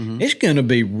have, it's going to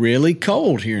be really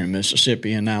cold here in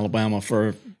Mississippi and Alabama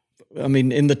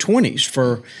in the 20s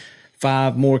for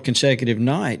 5 more consecutive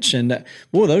nights. And,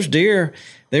 those deer,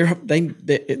 everything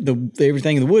in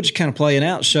the woods is kind of playing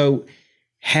out. So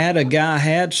had a guy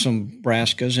had some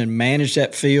brassicas and managed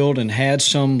that field and had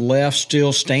some left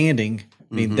still standing,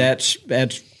 I mean,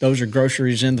 those are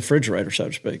groceries in the refrigerator, so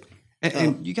to speak.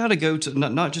 And you got to go to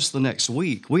not just the next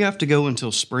week. We have to go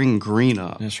until spring green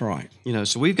up. That's right.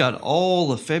 So we've got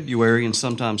all of February and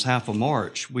sometimes half of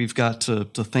March we've got to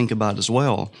think about as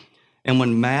well. And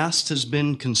when mast has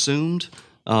been consumed,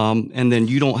 and then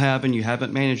you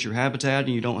haven't managed your habitat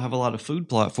and you don't have a lot of food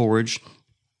plot forage,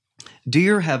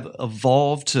 deer have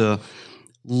evolved to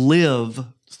live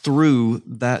through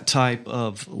that type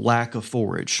of lack of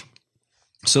forage.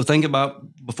 So think about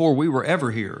before we were ever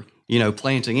here,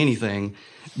 planting anything,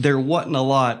 there wasn't a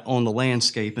lot on the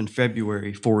landscape in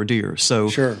February for a deer. So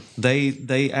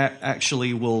they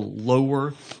actually will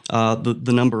lower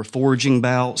the number of foraging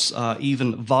bouts,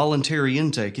 even voluntary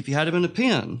intake. If you had them in a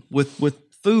pen with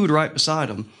food right beside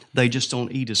them, they just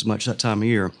don't eat as much that time of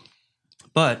year.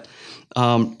 But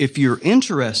if you're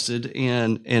interested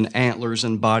in antlers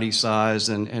and body size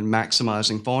and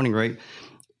maximizing fawning rate,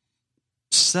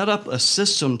 set up a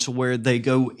system to where they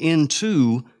go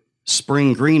into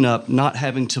spring green up not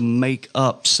having to make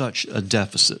up such a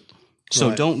deficit.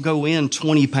 So don't go in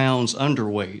 20 pounds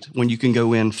underweight when you can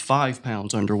go in 5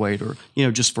 pounds underweight,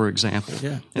 or, just for example.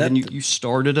 Yeah. And then you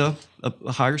start at a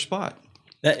higher spot.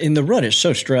 And the rut is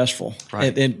so stressful.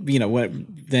 Right. And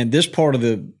then this part of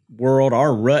the world,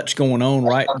 our rut's going on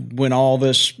right when all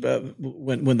this,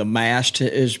 when the mast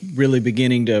is really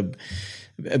beginning to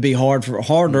be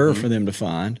harder for them to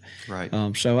find.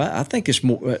 Right. So I think it's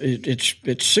more.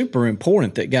 It's super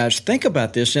important that guys think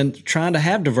about this and trying to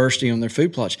have diversity on their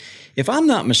food plots. If I'm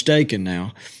not mistaken,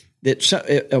 now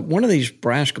that one of these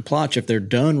brassica plots, if they're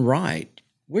done right,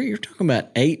 where you're talking about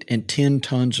 8 and 10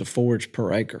 tons of forage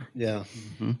per acre. Yeah.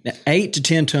 Mm-hmm. Now, 8 to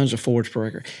 10 tons of forage per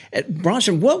acre.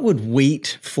 Bronson, what would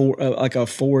wheat for like a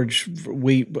forage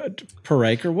wheat per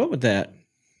acre? What would that?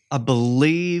 I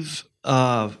believe.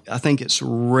 I think it's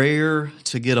rare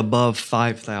to get above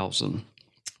 5,000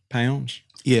 pounds.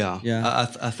 Yeah.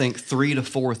 I think 3,000 to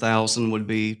 4,000 would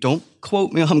be. Don't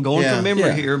quote me. I'm going from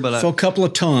memory here, but so a couple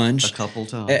of tons. A couple of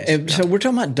tons. So we're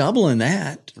talking about doubling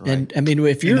that. Right. And I mean,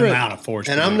 if you're the amount of forage,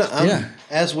 and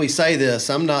as we say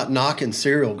this, I'm not knocking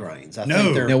cereal grains. I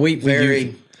think they're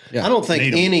very. I don't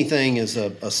think anything is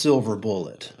a silver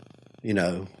bullet.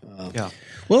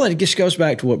 Well, it just goes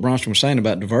back to what Bronson was saying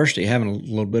about diversity, having a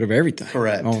little bit of everything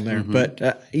on there. Mm-hmm.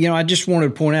 But, I just wanted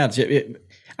to point out,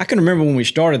 I can remember when we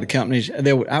started the companies,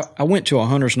 I went to a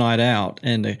hunter's night out,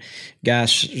 and the guy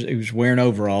who was wearing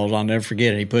overalls, I'll never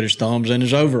forget it, he put his thumbs in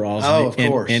his overalls. Of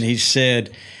course. And he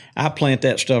said, I plant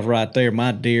that stuff right there,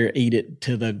 my deer eat it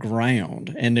to the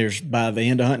ground. And by the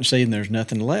end of hunting season, there's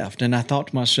nothing left. And I thought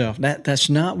to myself, that's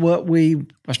not what we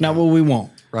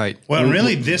want. Right. Well,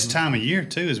 really, this time of year,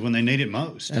 too, is when they need it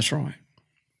most. That's right.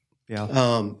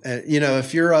 Yeah.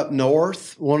 If you're up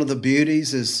north, one of the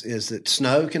beauties is that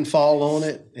snow can fall on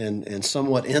it and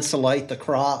somewhat insulate the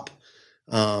crop.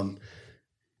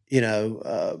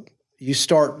 You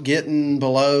start getting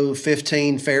below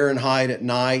 15 Fahrenheit at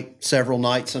night, several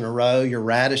nights in a row, your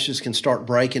radishes can start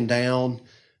breaking down.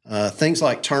 Things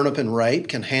like turnip and rape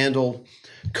can handle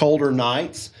colder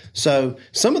nights. So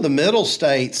some of the middle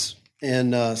states,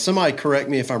 and somebody correct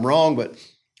me if I'm wrong, but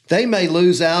they may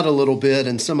lose out a little bit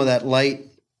in some of that late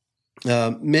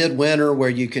midwinter where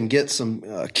you can get some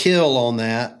kill on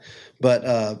that. But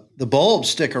the bulbs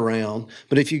stick around.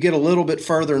 But if you get a little bit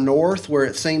further north where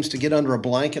it seems to get under a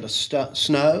blanket of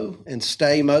snow and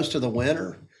stay most of the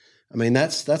winter, I mean,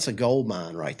 that's a gold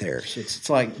mine right there. So it's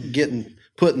like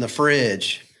put in the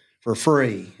fridge for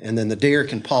free, and then the deer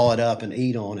can paw it up and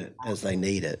eat on it as they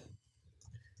need it.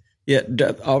 Yeah,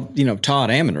 Todd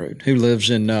Ammonroot, who lives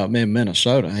in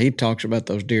Minnesota, he talks about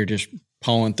those deer just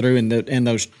pawing through, and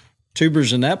those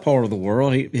tubers in that part of the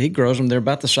world, he grows them. They're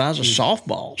about the size of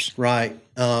softballs. Right.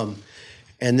 And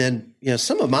then,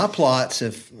 some of my plots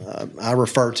I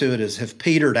refer to it as have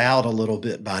petered out a little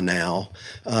bit by now,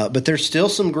 but there's still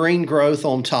some green growth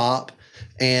on top.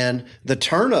 And the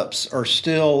turnips are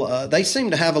still, they seem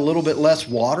to have a little bit less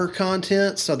water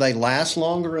content, so they last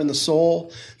longer in the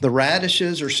soil. The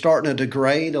radishes are starting to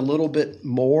degrade a little bit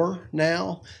more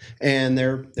now, and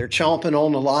they're chomping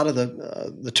on a lot of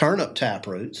the turnip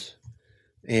taproots.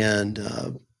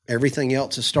 And everything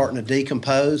else is starting to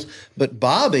decompose. But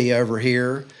Bobby over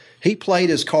here, he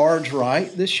played his cards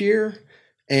right this year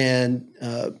and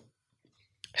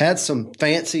had some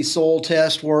fancy soil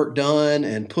test work done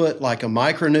and put like a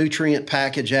micronutrient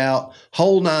package out,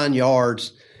 whole 9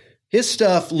 yards. His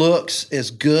stuff looks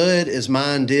as good as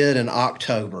mine did in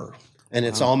October, and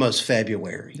it's almost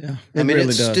February. Yeah,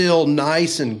 it's still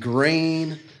nice and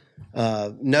green.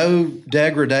 No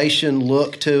degradation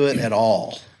look to it at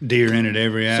all. Deer in it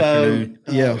every afternoon.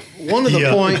 One of the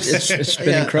points, it's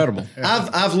been incredible.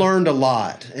 I've learned a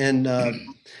lot, and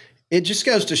it just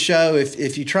goes to show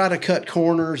if you try to cut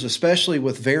corners, especially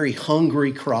with very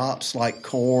hungry crops like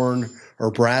corn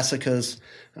or brassicas,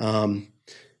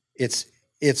 it's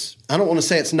I don't want to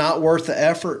say it's not worth the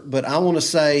effort, but I want to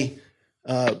say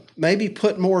maybe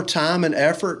put more time and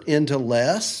effort into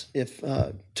less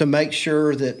to make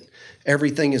sure that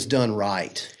everything is done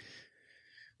right.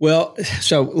 Well,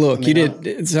 so look,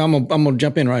 So I'm gonna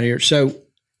jump in right here. So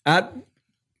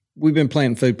we've been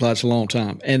planting food plots a long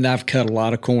time, and I've cut a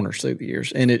lot of corners through the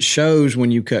years, and it shows when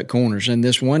you cut corners. And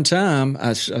this one time,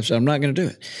 I said, I'm not going to do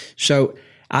it. So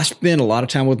I spent a lot of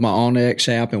time with my OnX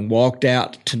app and walked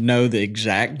out to know the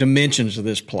exact dimensions of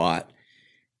this plot,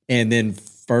 and then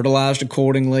fertilized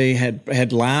accordingly,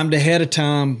 had limed ahead of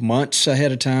time, months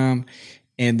ahead of time,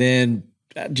 and then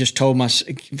I just told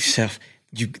myself,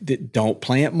 you don't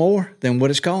plant more than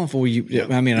what it's calling for.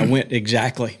 I mean, I went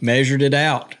exactly, measured it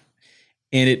out.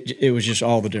 And it was just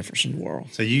all the difference in the world.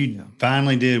 So you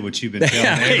finally did what you've been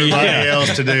telling everybody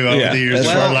else to do over the years.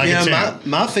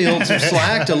 My fields have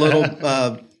slacked a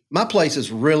little. My place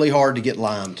is really hard to get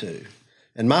lime to.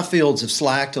 And my fields have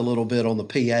slacked a little bit on the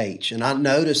pH. And I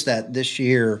noticed that this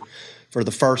year for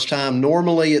the first time.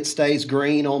 Normally it stays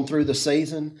green on through the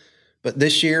season. But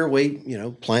this year we,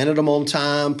 planted them on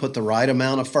time, put the right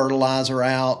amount of fertilizer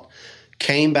out,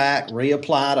 came back,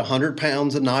 reapplied 100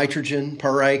 pounds of nitrogen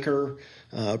per acre.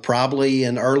 Probably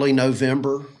in early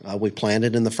November. We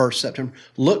planted in the 1st September.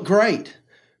 Looked great.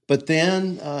 But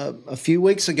then a few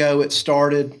weeks ago, it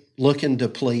started looking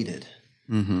depleted.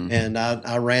 Mm-hmm. And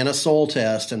I ran a soil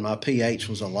test, and my pH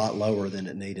was a lot lower than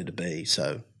it needed to be.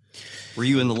 So, were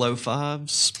you in the low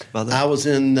 5s by then? I was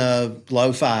in the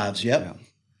low 5s, yep. Yeah.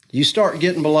 You start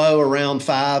getting below around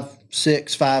 5.6,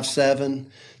 5.7,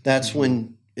 that's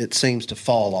when it seems to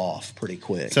fall off pretty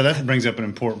quick. So that brings up an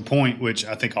important point, which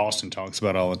I think Austin talks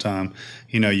about all the time.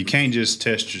 You can't just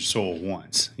test your soil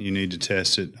once. You need to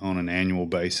test it on an annual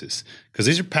basis because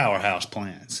these are powerhouse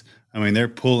plants. I mean, they're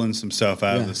pulling some stuff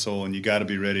out of the soil, and you got to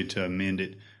be ready to amend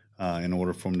it in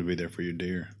order for them to be there for your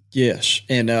deer. Yes.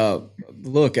 And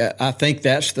look, I think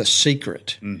that's the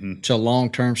secret to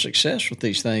long-term success with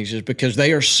these things is because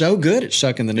they are so good at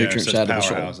sucking the nutrients out of the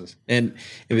soil. And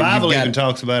the Bible even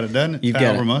talks about it, doesn't it?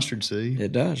 Power over mustard seed.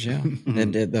 It does, yeah.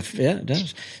 And it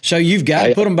does. So you've got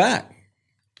to put them back.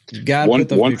 You've got to put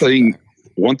those nutrients back.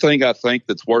 One thing I think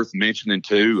that's worth mentioning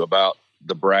too about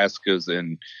the brassicas,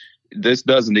 and this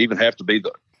doesn't even have to be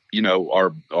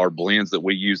our blends that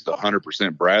we use the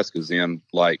 100% brassicas in,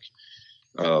 like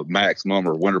Maximum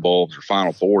or Winter Bulbs or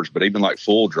Final Forge, but even like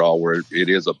Full Draw, where it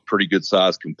is a pretty good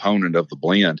sized component of the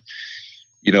blend.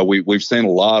 We've seen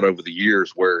a lot over the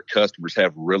years where customers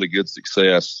have really good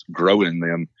success growing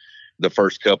them the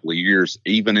first couple of years,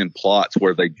 even in plots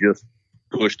where they just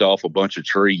pushed off a bunch of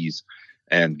trees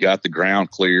and got the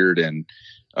ground cleared and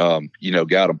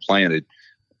got them planted.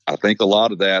 I think a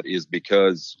lot of that is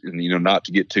because, not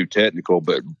to get too technical,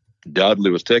 but Dudley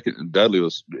was hitting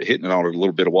it on it a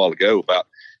little bit a while ago about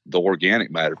the organic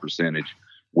matter percentage.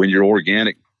 When your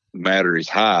organic matter is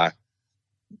high,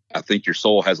 I think your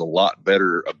soil has a lot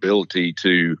better ability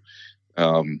to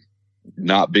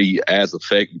not be as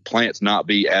affected. Plants not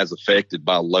be as affected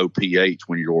by low pH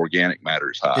when your organic matter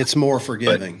is high. It's more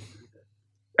forgiving.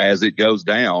 But as it goes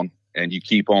down and you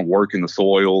keep on working the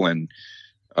soil and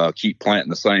keep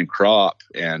planting the same crop,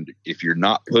 and if you're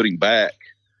not putting back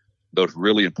those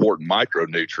really important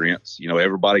micronutrients,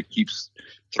 everybody keeps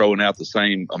throwing out the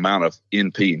same amount of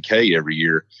NP and K every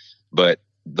year, but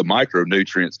the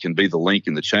micronutrients can be the link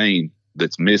in the chain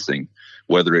that's missing,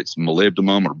 whether it's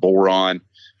molybdenum or boron.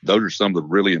 Those are some of the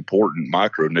really important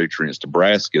micronutrients to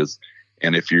brassicas.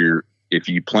 And if you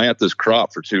plant this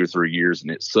crop for 2 or 3 years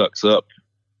and it sucks up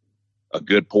a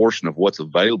good portion of what's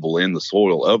available in the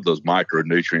soil of those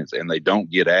micronutrients and they don't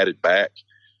get added back,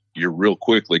 you're real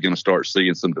quickly going to start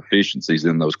seeing some deficiencies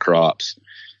in those crops,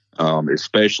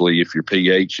 especially if your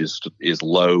pH is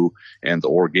low and the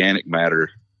organic matter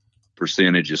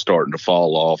percentage is starting to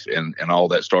fall off, and all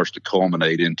that starts to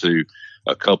culminate into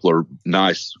a couple of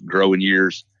nice growing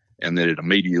years, and then it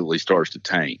immediately starts to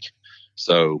tank.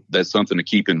 So that's something to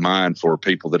keep in mind for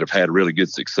people that have had really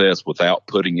good success without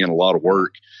putting in a lot of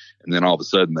work, and then all of a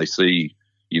sudden they see,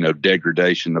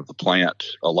 degradation of the plant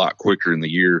a lot quicker in the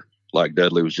year, like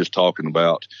Dudley was just talking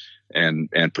about, and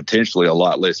potentially a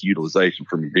lot less utilization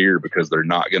from your deer because they're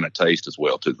not going to taste as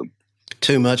well to them.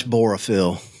 Too much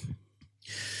borophyll.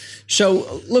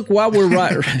 So look, while we're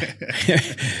right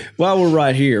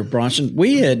here, Bronson,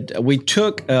 we did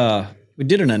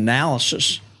an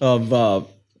analysis of a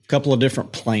couple of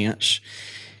different plants,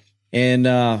 and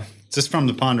is this from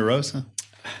the Ponderosa?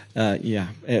 Yeah,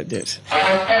 it is.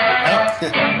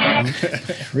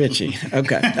 Richie.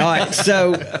 Okay. All right.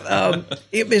 So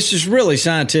it's just really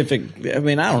scientific. I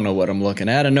mean, I don't know what I'm looking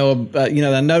at. I know, I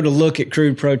know to look at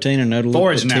crude protein. I know to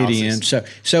look at TDN.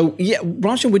 So yeah,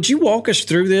 Bronson, would you walk us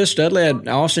through this? Dudley,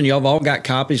 Austin, y'all have all got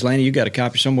copies. Lanny, you got a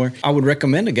copy somewhere. I would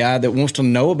recommend a guy that wants to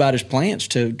know about his plants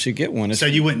to get one. So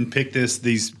you wouldn't pick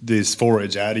this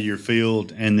forage out of your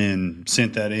field and then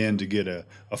sent that in to get a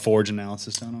forage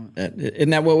analysis done on it?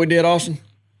 Isn't that what we did, Austin?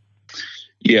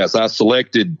 Yes, I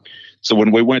selected. So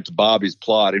when we went to Bobby's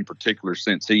plot in particular,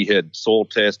 since he had soil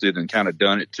tested and kind of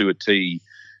done it to a T,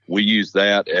 we used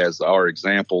that as our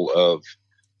example of,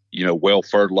 well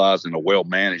fertilized and a well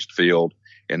managed field.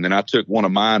 And then I took one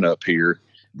of mine up here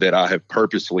that I have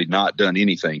purposely not done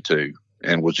anything to,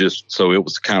 and was just, so it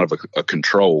was kind of a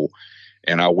control.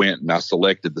 And I went and I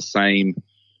selected the same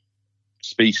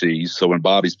species. So in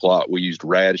Bobby's plot, we used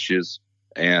radishes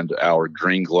and our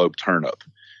green globe turnip.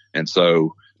 And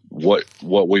so what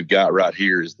we've got right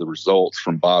here is the results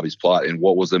from Bobby's plot. And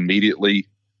what was immediately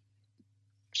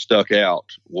stuck out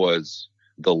was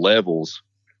the levels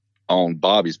on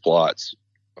Bobby's plots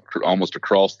almost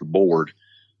across the board.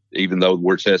 Even though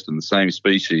we're testing the same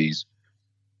species,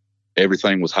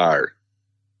 everything was higher.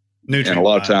 And a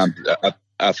lot of times,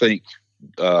 I think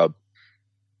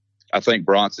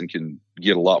Bronson can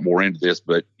get a lot more into this,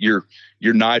 but your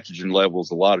nitrogen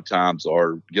levels a lot of times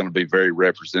are going to be very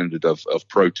representative of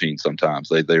protein. Sometimes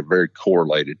they're very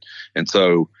correlated, and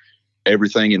so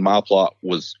everything in my plot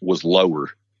was lower.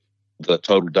 The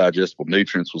total digestible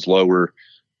nutrients was lower.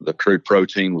 The crude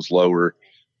protein was lower,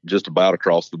 just about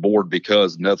across the board,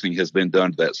 because nothing has been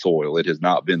done to that soil. It has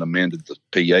not been amended. The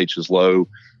pH is low.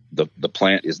 The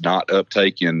plant is not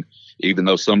uptaking, even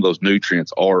though some of those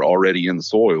nutrients are already in the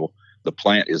soil. The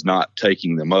plant is not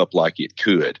taking them up like it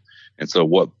could. And so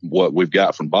what we've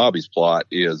got from Bobby's plot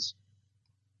is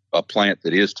a plant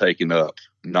that is taking up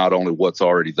not only what's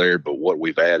already there, but what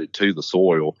we've added to the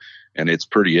soil. And it's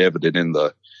pretty evident in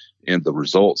the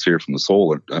results here from the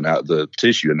soil and the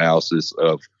tissue analysis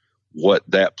of what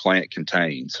that plant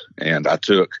contains. And I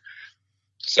took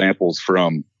samples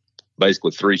from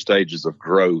basically 3 stages of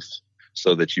growth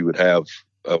so that you would have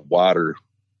a wider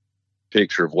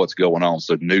picture of what's going on.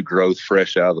 So new growth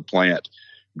fresh out of the plant,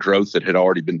 growth that had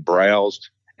already been browsed,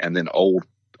 and then old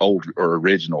or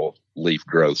original leaf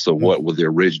growth. So what were the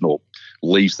original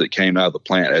leaves that came out of the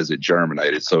plant as it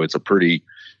germinated? So it's a pretty,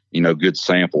 good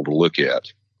sample to look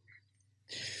at.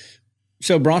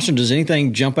 So Bronson, does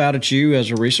anything jump out at you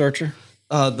as a researcher?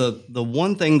 The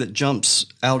one thing that jumps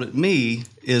out at me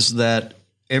is that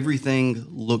everything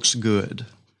looks good.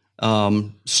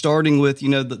 Starting with,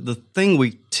 the thing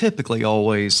we typically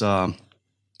always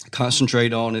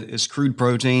concentrate on is crude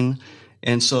protein.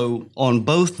 And so on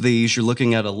both these, you're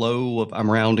looking at a low of, I'm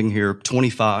rounding here,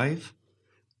 25.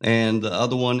 And the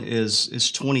other one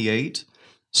is 28.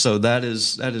 So that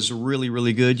is really,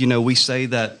 really good. We say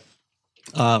that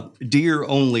deer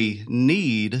only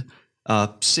need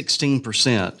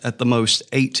 16%, at the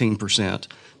most 18%,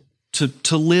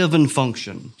 to live and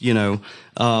function,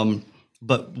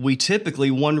 But we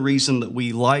typically, one reason that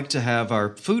we like to have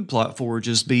our food plot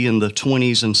forages be in the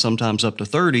 20s and sometimes up to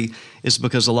 30 is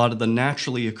because a lot of the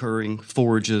naturally occurring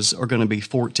forages are going to be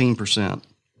 14%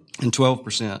 and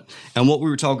 12%. And what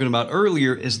we were talking about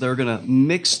earlier is they're going to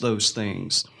mix those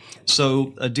things.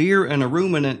 So a deer and a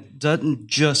ruminant doesn't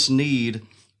just need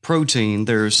protein.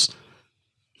 There's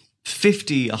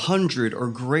 50, 100 or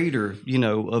greater,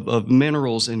 of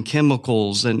minerals and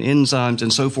chemicals and enzymes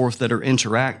and so forth that are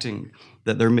interacting,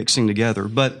 that they're mixing together.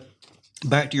 But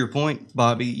back to your point,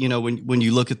 Bobby, when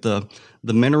you look at the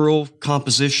mineral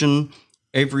composition,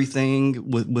 everything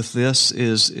with this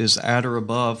is at or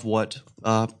above what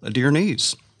a deer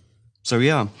needs. So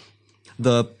yeah,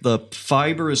 the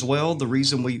fiber as well. The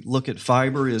reason we look at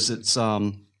fiber is it's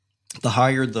the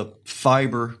higher the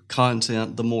fiber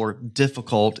content, the more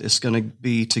difficult it's going to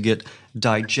be to get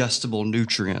digestible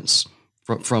nutrients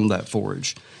from that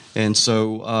forage. And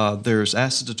so there's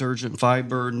acid detergent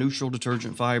fiber, neutral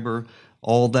detergent fiber,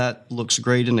 all that looks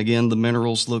great. And again, the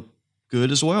minerals look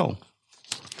good as well.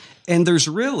 And there's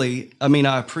really,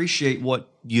 I appreciate what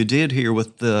you did here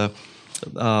with the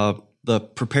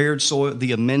prepared soil,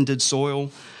 the amended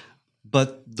soil.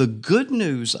 But the good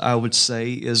news, I would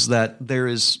say, is that there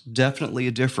is definitely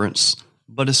a difference,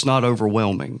 but it's not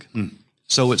overwhelming.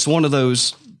 So it's one of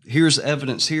those, here's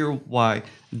evidence here why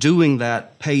doing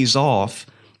that pays off,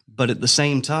 but at the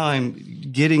same time,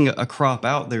 getting a crop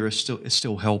out there is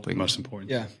still helping. Most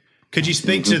important. Yeah. Could you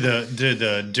speak to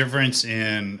the difference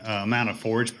in amount of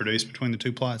forage produced between the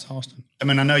two plots, Austin?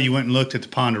 I know you went and looked at the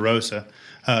Ponderosa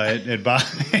at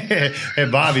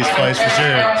Bobby's place for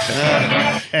sure.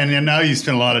 And I know you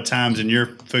spent a lot of times in your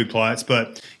food plots,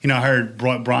 but I heard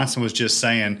Bronson was just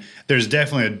saying there's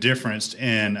definitely a difference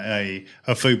in a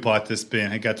food plot that's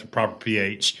got the proper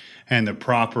pH and the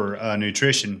proper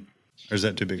nutrition. Or is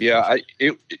that too big? Yeah,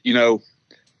 it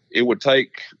would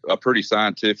take a pretty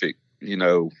scientific,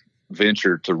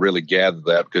 venture to really gather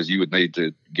that, because you would need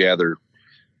to gather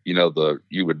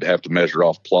you would have to measure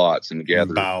off plots and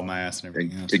gather biomass and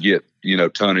everything else to get,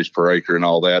 tonnage per acre and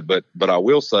all that. But I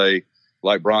will say,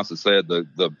 like Bronson said, the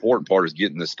important part is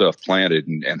getting this stuff planted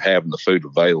and having the food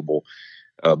available.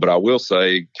 But I will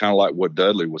say, kind of like what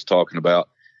Dudley was talking about,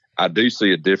 I do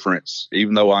see a difference,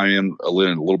 even though I am in a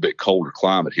little bit colder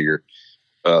climate here,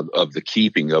 of the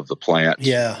keeping of the plant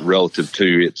relative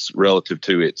to its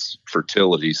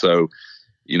fertility. So,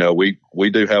 we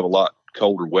do have a lot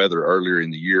colder weather earlier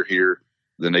in the year here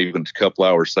than even a couple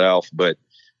hours south, but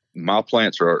my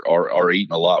plants are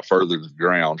eating a lot further to the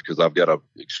ground because I've got an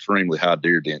extremely high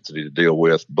deer density to deal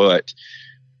with. But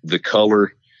the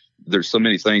color, there's so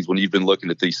many things when you've been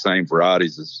looking at these same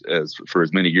varieties as for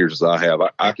as many years as I have,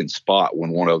 I can spot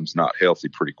when one of them's not healthy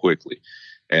pretty quickly.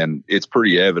 And it's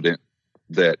pretty evident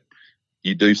that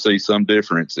you do see some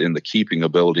difference in the keeping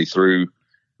ability through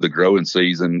the growing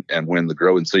season, and when the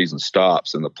growing season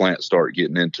stops and the plants start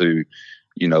getting into,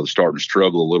 starting to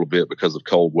struggle a little bit because of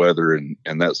cold weather and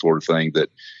that sort of thing, that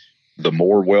the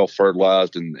more well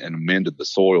fertilized and amended the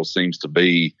soil seems to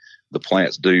be, the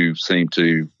plants do seem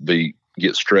to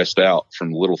get stressed out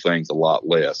from little things a lot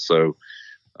less. So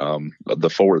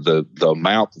the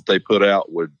amount that they put out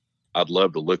I'd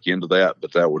love to look into that,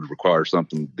 but that would require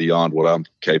something beyond what I'm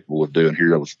capable of doing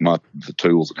here with the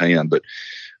tools at hand. But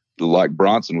like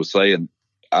Bronson was saying,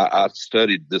 I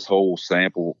studied this whole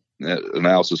sample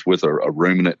analysis with a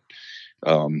ruminant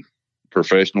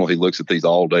professional. He looks at these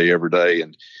all day, every day,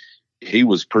 and he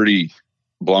was pretty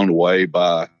blown away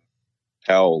by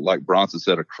how, like Bronson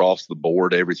said, across the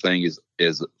board, everything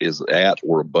is at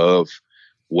or above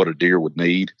what a deer would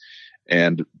need.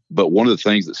 But one of the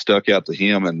things that stuck out to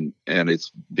him, and it's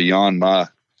beyond my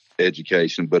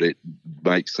education, but it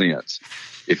makes sense.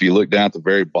 If you look down at the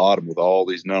very bottom with all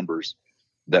these numbers,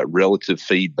 that relative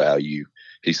feed value,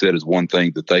 he said, is one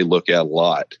thing that they look at a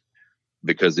lot,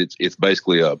 because it's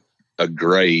basically a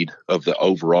grade of the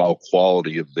overall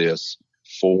quality of this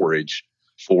forage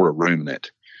for a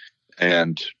ruminant.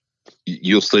 And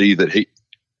you'll see that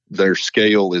their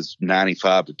scale is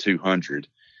 95 to 200.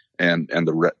 And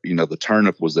the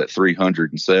turnip was at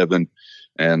 307,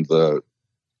 and the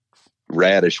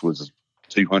radish was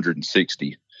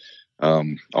 260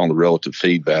 on the relative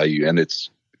feed value, and it's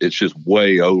just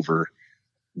way over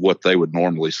what they would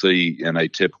normally see in a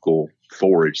typical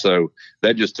forage. So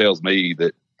that just tells me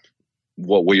that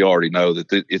what we already know,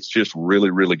 that it's just really,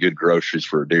 really good groceries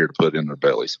for a deer to put in their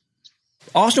bellies.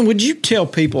 Austin, would you tell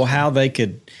people how they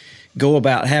could go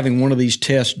about having one of these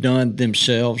tests done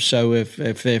themselves? So if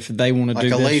they want to do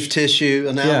like a this, leaf tissue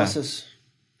analysis.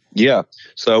 Yeah.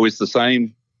 So it's the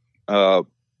same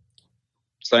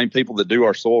people that do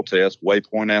our soil test,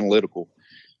 Waypoint Analytical,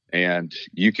 and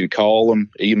you can call them,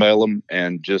 email them,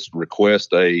 and just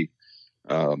request a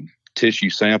tissue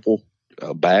sample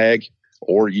bag,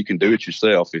 or you can do it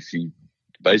yourself. If you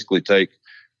basically take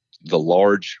the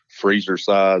large freezer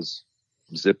size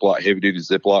heavy duty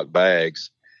Ziploc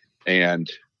bags, and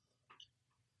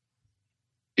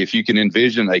if you can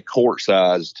envision a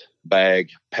quart-sized bag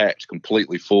packed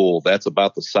completely full, that's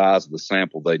about the size of the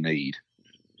sample they need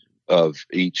of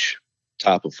each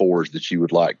type of forage that you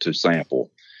would like to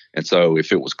sample. And so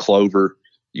if it was clover,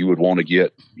 you would want to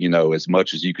get, as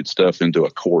much as you could stuff into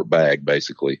a quart bag,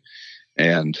 basically.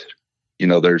 And,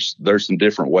 there's some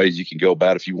different ways you can go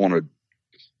about it. If you want to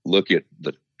look at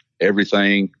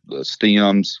everything, the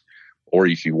stems, or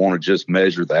if you want to just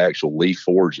measure the actual leaf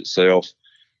forage itself,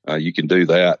 you can do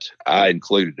that. I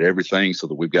included everything so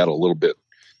that we've got a little bit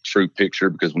true picture,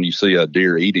 because when you see a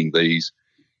deer eating these,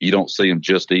 you don't see them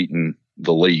just eating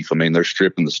the leaf. I mean, they're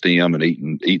stripping the stem and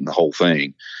eating the whole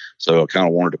thing. So I kind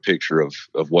of wanted a picture of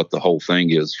what the whole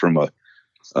thing is from a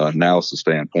analysis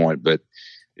standpoint. But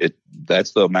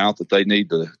that's the amount that they need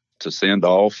to send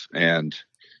off, and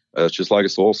it's just like a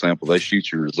soil sample. They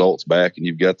shoot your results back, and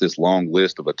you've got this long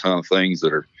list of a ton of things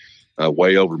that are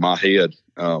way over my head.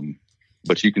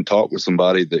 But you can talk with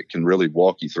somebody that can really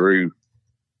walk you through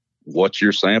what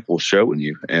your sample is showing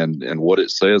you and what it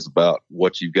says about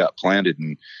what you've got planted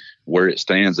and where it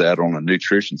stands at on a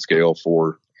nutrition scale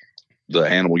for the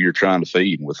animal you're trying to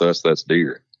feed. And with us, that's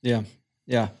deer. Yeah.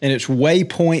 Yeah. And it's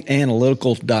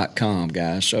waypointanalytical.com,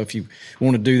 guys. So if you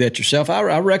want to do that yourself,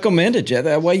 I recommend it. Yeah,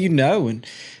 that way and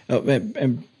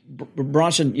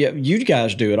Bronson, you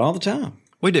guys do it all the time.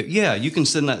 We do. Yeah. You can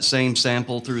send that same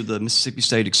sample through the Mississippi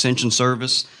State Extension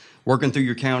Service, working through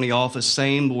your county office.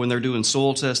 Same, but when they're doing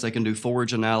soil tests, they can do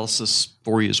forage analysis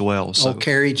for you as well. So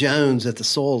Kerry Jones at the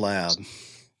Soil Lab.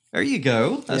 There you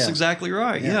go. That's exactly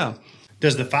right. Yeah.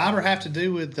 Does the fiber have to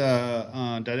do with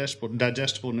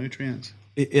digestible nutrients?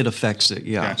 It affects it,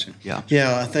 yeah. Gotcha. Yeah.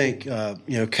 Yeah, I think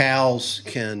cows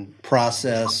can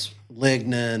process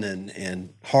lignin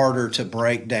and harder to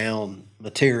break down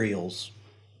materials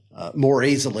more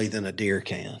easily than a deer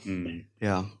can. Mm.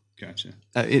 Yeah. Gotcha.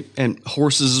 And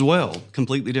horses as well,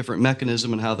 completely different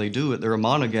mechanism in how they do it. They're a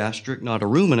monogastric, not a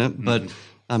ruminant, but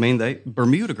I mean, they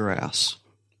Bermuda grass.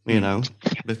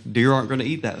 The deer aren't going to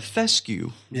eat that.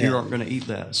 Fescue, deer aren't going to eat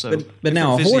that. So, but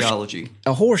now physiology.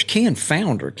 A horse can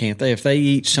founder, can't they? If they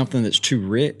eat something that's too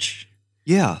rich.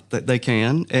 Yeah, they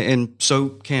can, and so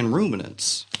can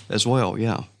ruminants as well.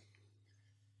 Yeah.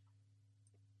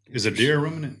 Is a deer a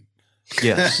ruminant?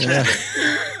 Yes.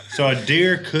 So a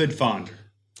deer could founder.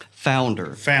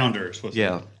 Founder is what's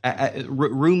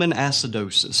rumen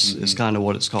acidosis is kind of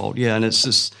what it's called. Yeah, and it's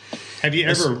just. Have you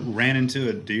ever ran into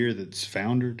a deer that's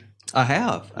foundered? I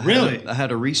have. Really? I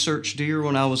had a research deer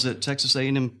when I was at Texas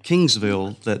A&M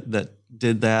Kingsville that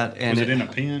did that. And was it in a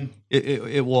pen?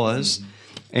 It was.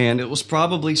 And it was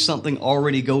probably something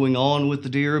already going on with the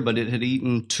deer, but it had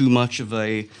eaten too much of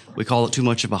we call it too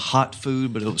much of a hot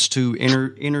food, but it was too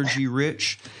energy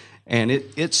rich. And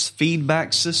its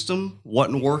feedback system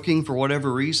wasn't working for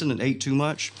whatever reason. It ate too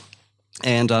much.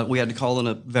 And we had to call in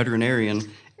a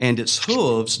veterinarian. And its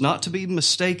hooves, not to be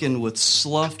mistaken with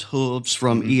sloughed hooves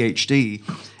from EHD,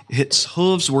 its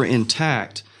hooves were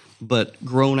intact, but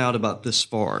grown out about this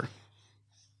far.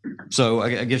 So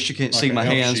I guess you can't see my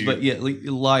hands, but yeah,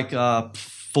 like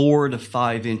 4 to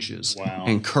 5 inches. Wow.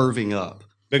 And curving up.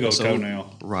 Big old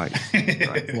toenail. Right.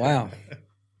 Wow.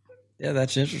 Yeah,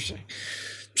 that's interesting.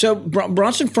 So,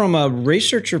 Bronson, from a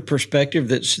researcher perspective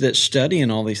that's studying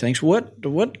all these things,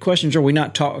 what questions are we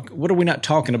not what are we not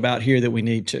talking about here that we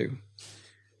need to?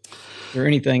 Is there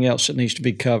anything else that needs to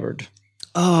be covered?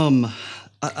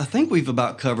 I think we've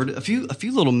about covered a few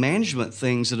little management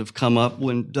things that have come up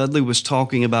when Dudley was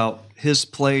talking about his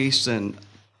place, and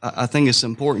I think it's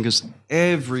important because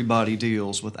everybody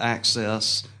deals with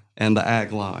access and the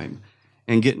ag lime.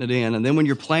 And getting it in, and then when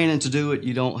you're planning to do it,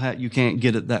 you can't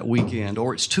get it that weekend,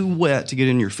 or it's too wet to get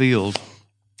in your field.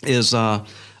 Is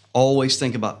always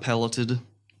think about pelleted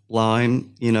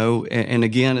lime, and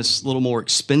again, it's a little more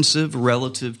expensive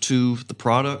relative to the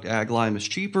product. Ag lime is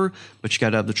cheaper, but you got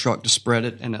to have the truck to spread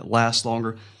it, and it lasts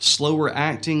longer. Slower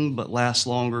acting, but lasts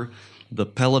longer. The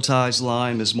pelletized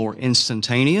lime is more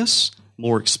instantaneous,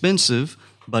 more expensive,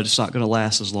 but it's not going to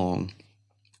last as long.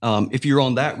 If you're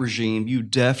on that regime, you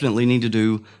definitely need to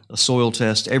do a soil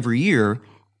test every year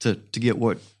to get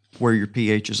where your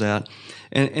pH is at.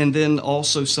 And then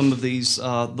also some of these,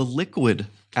 the liquid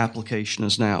application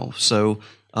is now. So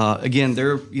again,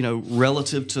 they're,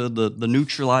 relative to the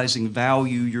neutralizing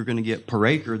value you're going to get per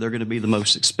acre, they're going to be the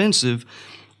most expensive.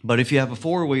 But if you have a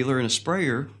 4-wheeler and a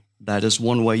sprayer, that is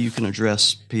one way you can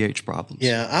address pH problems.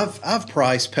 Yeah, I've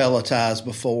priced pelletized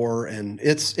before, and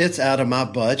it's out of my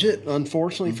budget,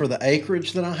 unfortunately, for the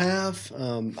acreage that I have.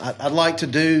 I'd like to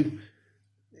do,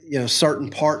 certain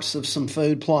parts of some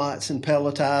food plots and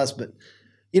pelletize, but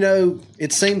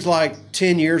it seems like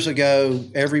 10 years ago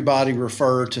everybody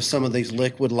referred to some of these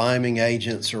liquid liming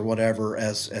agents or whatever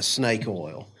as snake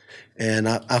oil, and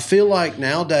I feel like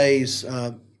nowadays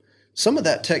some of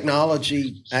that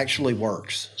technology actually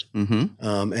works.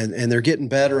 Mm-hmm. And they're getting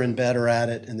better and better at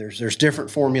it, and there's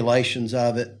different formulations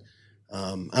of it.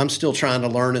 I'm still trying to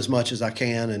learn as much as I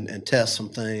can and test some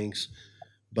things,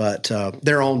 but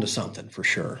they're on to something for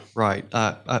sure. Right.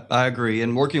 I agree.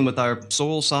 And working with our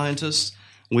soil scientists,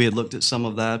 we had looked at some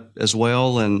of that as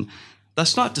well. And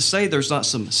that's not to say there's not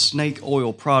some snake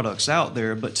oil products out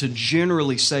there, but to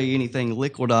generally say anything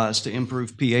liquidized to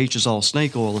improve pH is all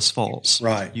snake oil is false.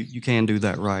 Right. You can do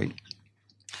that right.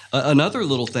 Another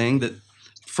little thing that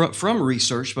from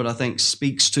research, but I think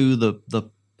speaks to the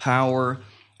power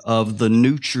of the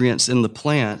nutrients in the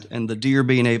plant and the deer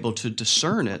being able to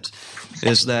discern it,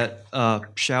 is that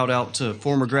shout out to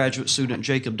former graduate student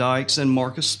Jacob Dykes and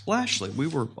Marcus Splashley. We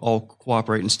were all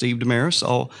cooperating, Steve Damaris,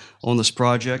 all on this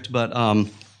project, but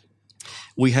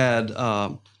we had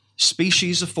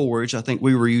species of forage. I think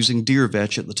we were using deer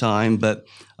vetch at the time, but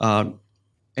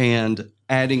and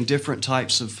adding different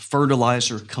types of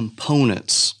fertilizer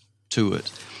components to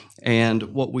it. And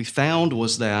what we found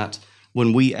was that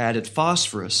when we added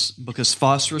phosphorus, because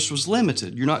phosphorus was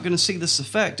limited, you're not going to see this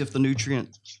effect if the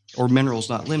nutrient or mineral is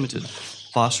not limited.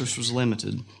 Phosphorus was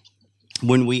limited.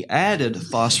 When we added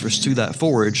phosphorus to that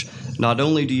forage, not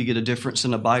only do you get a difference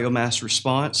in a biomass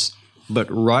response, but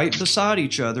right beside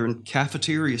each other in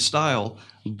cafeteria style,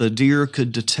 the deer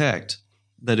could detect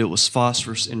that it was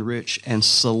phosphorus enriched and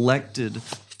selected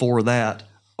for that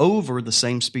over the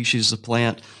same species of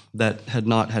plant that had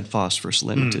not had phosphorus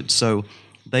limited. So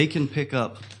they can pick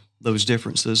up those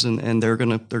differences, and they're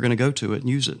gonna go to it and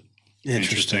use it.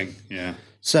 Interesting. Yeah.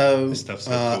 So, so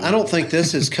cool. I don't think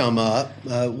this has come up.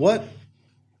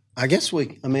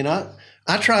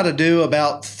 I try to do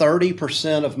about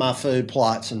 30% of my food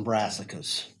plots in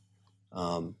brassicas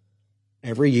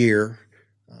every year.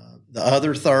 The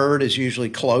other third is usually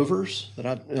clovers,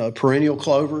 perennial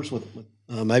clovers with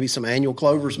maybe some annual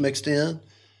clovers mixed in.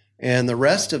 And the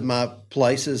rest of my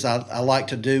places, I like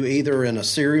to do either in a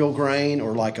cereal grain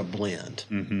or like a blend,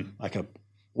 like a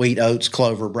wheat, oats,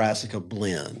 clover, brassica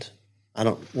blend.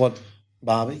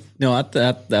 Bobby? No, I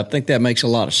think that makes a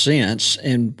lot of sense.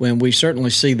 And when we certainly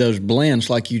see those blends,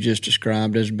 like you just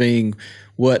described, as being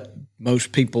what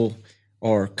most people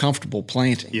are comfortable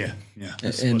planting. Yeah.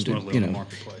 That's and what's more in the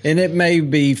marketplace. And it may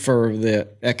be for the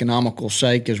economical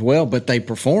sake as well, but they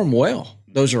perform well.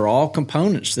 Those are all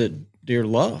components that deer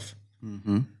love.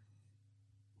 Mm-hmm.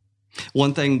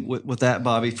 One thing with that,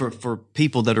 Bobby, for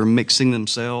people that are mixing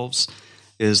themselves,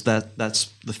 is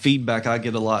that's the feedback I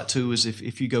get a lot too, is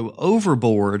if you go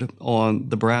overboard on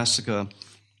the brassica,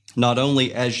 not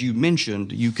only, as you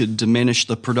mentioned, you could diminish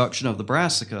the production of the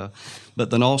brassica,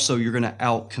 but then also you're going to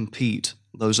outcompete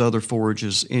those other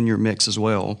forages in your mix as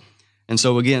well. And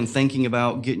so again, thinking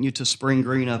about getting you to spring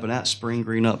green up, and at spring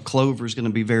green up, clover is going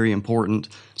to be very important.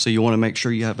 So you want to make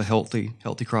sure you have a healthy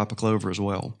crop of clover as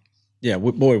well. Yeah,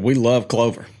 we love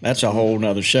clover. That's a whole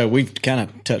nother show. We've kind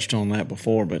of touched on that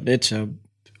before, but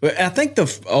I think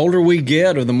the older we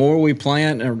get or the more we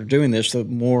plant or doing this, the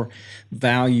more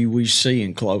value we see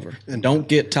in clover. And don't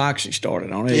get Toxic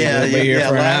started on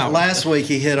it. Last week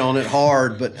he hit on it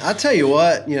hard, but I tell you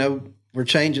what, we're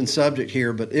changing subject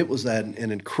here, but it was an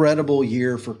incredible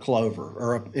year for clover,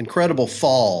 or an incredible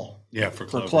fall for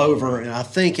clover. And I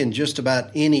think in just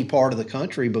about any part of the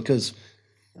country, because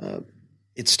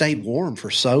it stayed warm for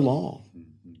so long.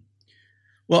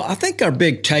 Well, I think our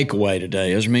big takeaway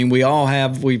today is,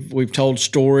 we've told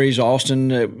stories.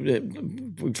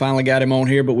 Austin, we finally got him on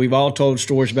here, but we've all told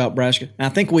stories about brassica. And I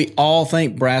think we all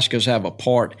think brassicas have a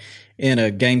part in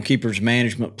a gamekeeper's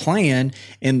management plan,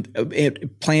 and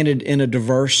it planted in a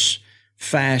diverse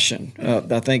fashion.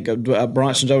 I think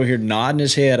Bronson's over here nodding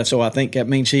his head, so I think that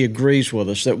means he agrees with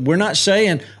us that we're not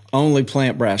saying only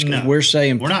plant brassicas. No,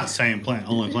 we're not saying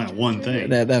only plant one thing.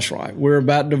 That's right. We're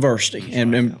about diversity,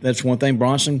 and that's one thing.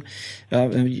 Bronson,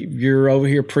 you're over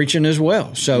here preaching as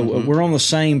well, so we're on the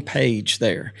same page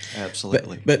there.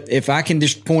 Absolutely. But if I can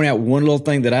just point out one little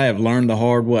thing that I have learned the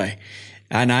hard way.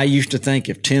 And I used to think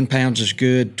if 10 pounds is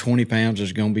good, 20 pounds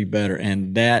is going to be better.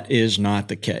 And that is not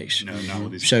the case. No, not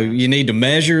with these So plants. you need to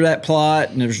measure that plot,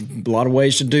 and there's a lot of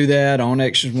ways to do that.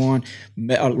 onX is one.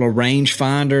 A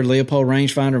rangefinder, Leopold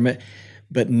rangefinder.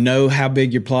 But know how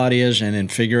big your plot is and then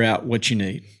figure out what you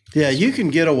need. Yeah, you can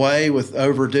get away with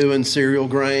overdoing cereal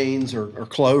grains or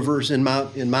clovers, in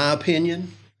my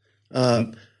opinion.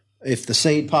 If the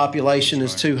seed population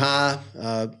is too high,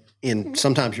 and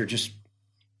sometimes you're just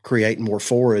creating more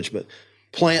forage, but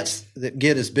plants that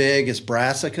get as big as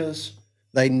brassicas,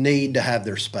 they need to have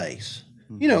their space.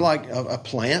 Like a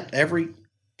plant every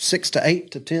 6 to 8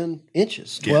 to 10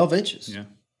 inches, 12 inches. Yeah.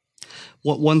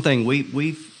 One thing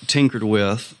we've tinkered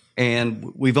with,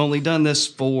 and we've only done this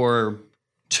for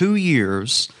 2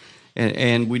 years,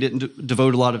 and we didn't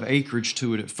devote a lot of acreage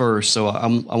to it at first, so I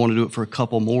want to do it for a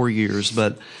couple more years.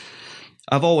 But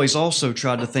I've always also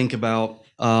tried to think about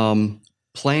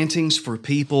plantings for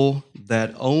people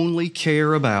that only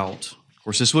care about, of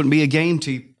course, this wouldn't be a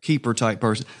gamekeeper type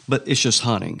person, but it's just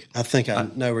hunting. I think I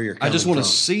know where you're coming from. I just want to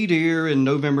see deer in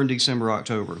November, December,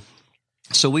 October.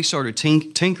 So we started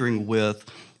tinkering with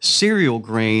cereal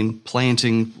grain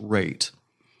planting rate.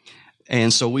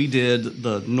 And so we did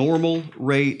the normal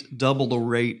rate, double the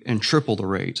rate, and triple the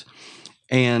rate.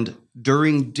 And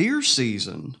during deer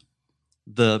season,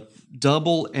 the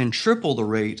double and triple the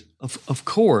rate, of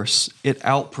course, it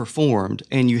outperformed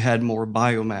and you had more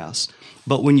biomass.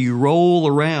 But when you roll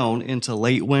around into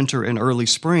late winter and early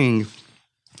spring,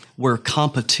 where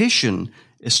competition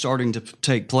is starting to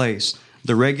take place,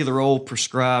 the regular old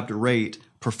prescribed rate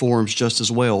performs just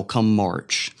as well come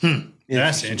March.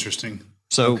 That's interesting.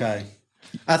 So, okay.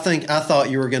 I thought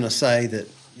you were going to say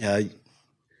that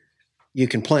you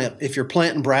can plant, if you're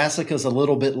planting brassicas a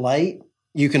little bit late,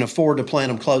 you can afford to plant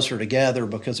them closer together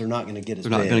because they're not going to get as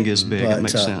big. They're not going to get as big. It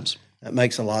makes sense. That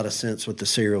makes a lot of sense with the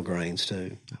cereal grains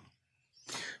too.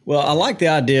 Well, I like the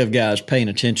idea of guys paying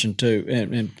attention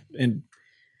to and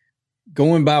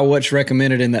going by what's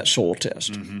recommended in that soil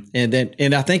test.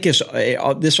 And I think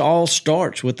this all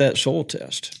starts with that soil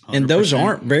test. 100%. And those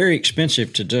aren't very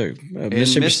expensive to do.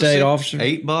 Mississippi State officer,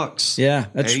 $8. Yeah,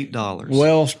 that's $8.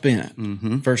 Well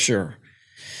spent for sure.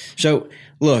 So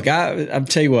Look, I'll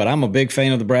tell you what, I'm a big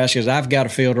fan of the brassicas. I've got a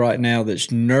field right now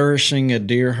that's nourishing a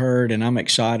deer herd, and I'm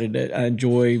excited. I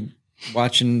enjoy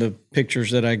watching the pictures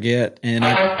that I get. And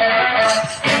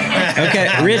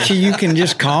okay, Richie, you can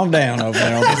just calm down over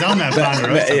there. He's on that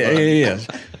Ponderosa. He is.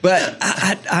 But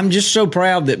I'm just so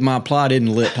proud that my plot isn't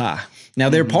lip high. Now,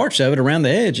 there are parts of it around the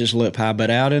edge is lip high, but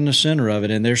out in the center of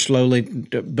it, and they're slowly.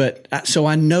 So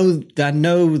I know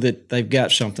that they've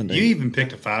got something. You even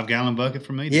picked a 5-gallon bucket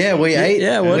for me. Yeah, we ate.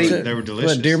 Yeah, they were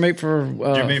delicious. Deer meat for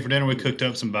dinner. We cooked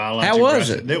up some biologic. How was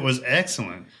it? It was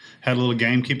excellent. Had a little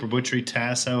Gamekeeper Butchery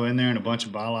Tasso in there and a bunch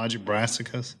of biologic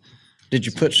brassicas. Did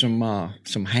you put some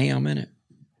ham in it?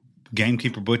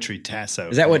 Gamekeeper Butchery Tasso.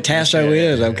 Is that what Tasso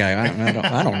is? Okay,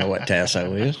 I don't know what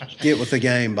Tasso is. Get with the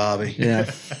game, Bobby.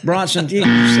 Yeah, Bronson, you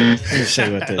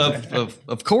see what this is.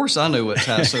 Of course, I knew what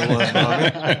Tasso was, Bobby.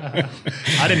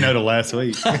 I didn't know till last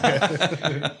week.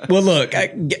 Well, look,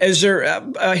 is there?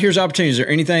 Here's opportunity. Is there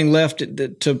anything left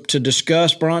to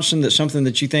discuss, Bronson? That's something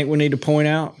that you think we need to point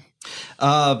out?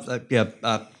 I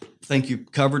think you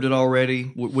covered it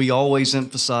already. We always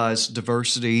emphasize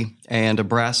diversity, and a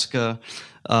brassica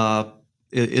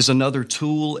is another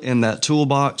tool in that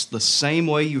toolbox. The same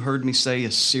way you heard me say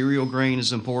a cereal grain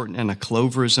is important and a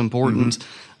clover is important,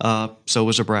 so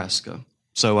is a brassica.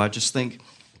 So I just think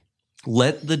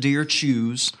let the deer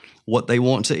choose what they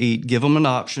want to eat. Give them an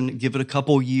option. Give it a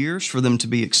couple years for them to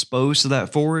be exposed to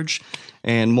that forage,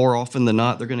 and more often than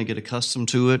not, they're going to get accustomed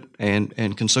to it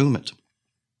and consume it.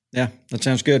 Yeah, that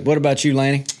sounds good. What about you,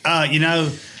 Lanny?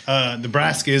 The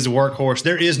brassica is a workhorse.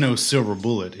 There is no silver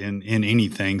bullet in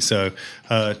anything. So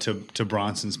to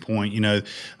Bronson's point, you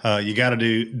got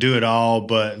to do it all,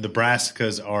 but the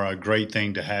brassicas are a great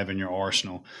thing to have in your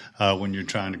arsenal when you're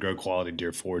trying to grow quality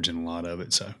deer forage and a lot of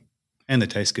it. So, and they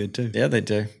taste good too. Yeah, they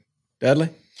do.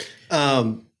 Dudley?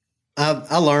 I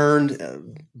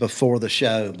learned before the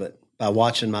show, but by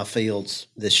watching my fields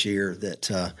this year,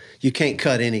 that you can't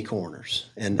cut any corners.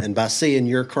 And by seeing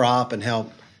your crop and how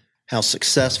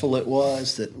successful it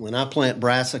was, that when I plant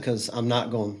brassicas, I'm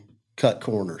not going to cut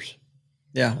corners.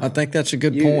 Yeah, I think that's a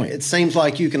good point. It seems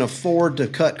like you can afford to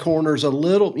cut corners a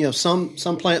little.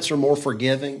 Some plants are more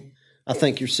forgiving. I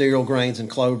think your cereal grains and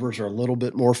clovers are a little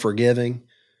bit more forgiving.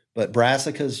 But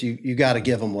brassicas, you got to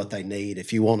give them what they need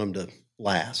if you want them to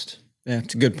last. Yeah,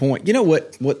 it's a good point. You know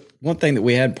what? One thing that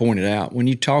we had pointed out, when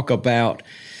you talk about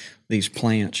these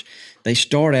plants, they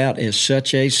start out as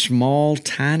such a small,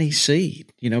 tiny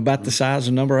seed, about the size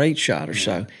of number 8 shot or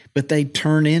so, but they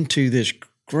turn into this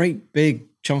great big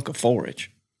chunk of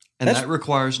forage. And that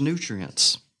requires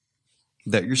nutrients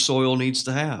that your soil needs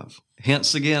to have.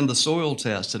 Hence, again, the soil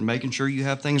test and making sure you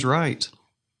have things right.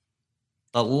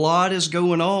 A lot is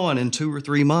going on in 2 or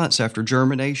 3 months after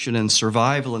germination and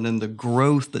survival, and then the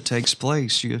growth that takes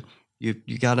place. You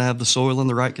got to have the soil in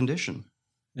the right condition.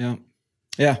 Yeah.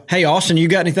 Hey, Austin, you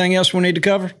got anything else we need to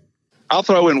cover? I'll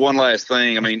throw in one last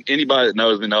thing. I mean, anybody that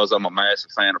knows me knows I'm a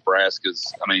massive fan of brassicas.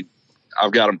 I mean,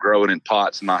 I've got them growing in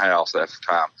pots in my house half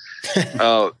the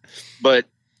time. But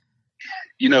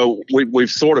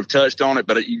we've sort of touched on it,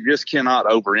 but you just cannot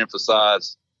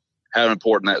overemphasize how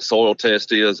important that soil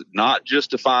test is, not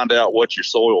just to find out what your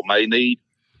soil may need,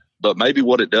 but maybe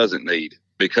what it doesn't need.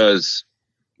 Because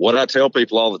what I tell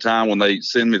people all the time when they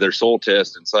send me their soil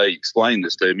test and say, explain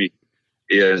this to me,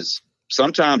 is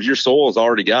sometimes your soil's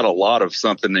already got a lot of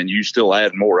something and you still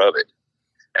add more of it.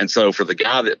 And so for the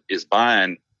guy that is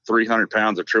buying 300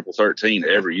 pounds of triple 13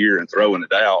 every year and throwing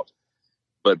it out,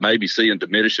 but maybe seeing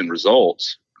diminishing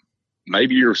results,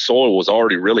 maybe your soil was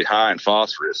already really high in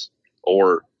phosphorus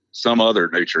or some other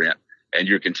nutrient, and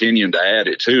you're continuing to add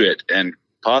it to it and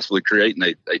possibly creating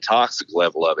a toxic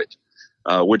level of it,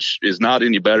 which is not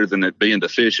any better than it being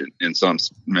deficient in some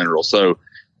minerals. So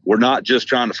we're not just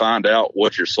trying to find out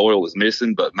what your soil is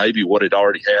missing, but maybe what it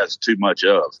already has too much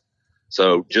of.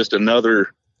 So just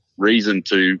another reason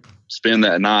to spend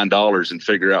that $9 and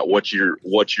figure out what you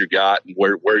got and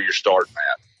where you're starting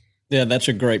at. Yeah, that's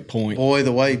a great point. Boy,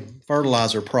 the way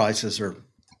fertilizer prices are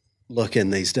looking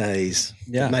these days,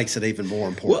 it makes it even more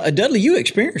important. Well, Dudley, you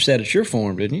experienced that at your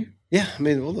farm, didn't you? Yeah, I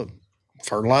mean, the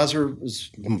fertilizer is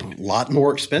a lot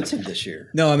more expensive this year.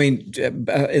 No, I mean,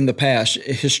 in the past,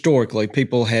 historically,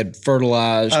 people had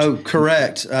fertilized. Oh,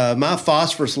 correct. My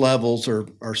phosphorus levels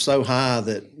are so high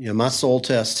that my soil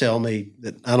tests tell me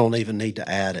that I don't even need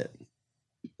to add it.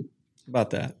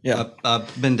 About that, yeah.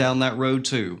 I've been down that road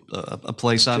too. A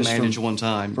place I managed one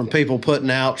time. From people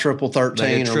putting out triple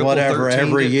 13 or whatever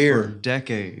every year for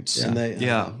decades.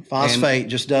 Yeah, phosphate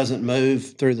just doesn't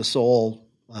move through the soil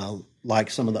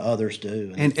like some of the others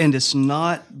do. And it's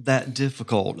not that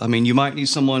difficult. I mean, you might need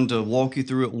someone to walk you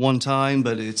through it one time,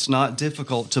 but it's not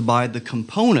difficult to buy the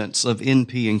components of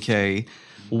NP and K,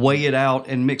 weigh it out,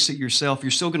 and mix it yourself.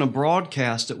 You're still going to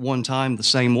broadcast at one time the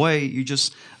same way. You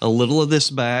just a little of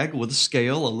this bag with a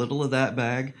scale, a little of that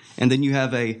bag, and then you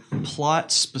have a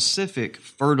plot-specific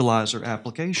fertilizer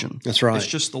application. That's right. It's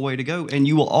just the way to go. And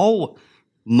you will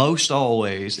most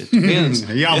always, it depends.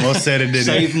 You almost said it, didn't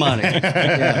Save money.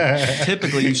 Yeah.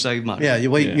 Typically, you save money. Yeah,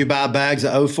 you buy bags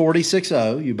of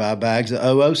 04060, you buy bags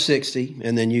of 0060,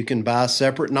 and then you can buy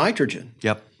separate nitrogen.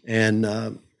 Yep.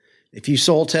 And if you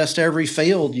soil test every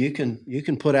field, you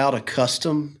can put out a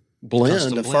custom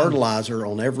blend of fertilizer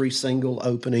on every single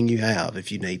opening you have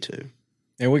if you need to.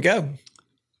 There we go.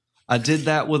 I did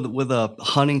that with a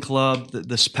hunting club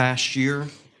this past year.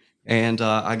 And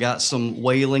I got some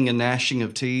wailing and gnashing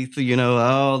of teeth,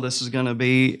 this is going to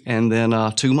be. And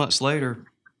then 2 months later,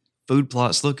 food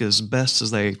plots look as best as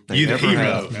they you ever the hero.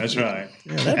 have. That's right.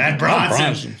 That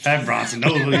Bronson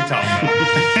knows what he's talking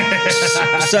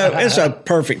about. So it's a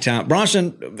perfect time.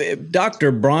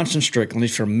 Dr. Bronson Strickland,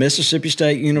 he's from Mississippi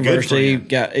State University.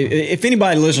 If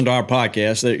anybody listens to our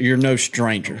podcast, you're no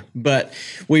stranger. But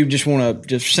we just want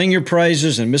to sing your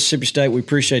praises. And Mississippi State, we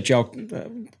appreciate y'all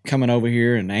coming over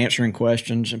here and answering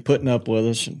questions and putting up with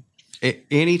us.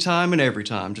 Anytime and every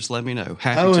time, just let me know.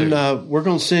 Happy to. And we're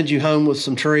going to send you home with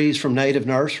some trees from Native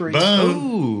Nurseries.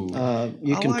 Boom!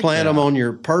 You can plant them on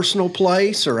your personal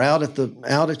place or out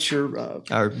at your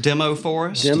our demo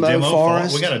forest. Demo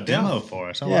forest. We got a demo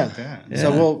forest. I like that. Yeah.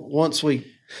 So once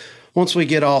we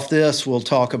get off this, we'll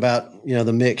talk about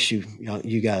the mix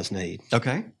you guys need.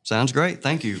 Okay, sounds great.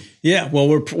 Thank you. Yeah, well,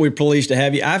 we're pleased to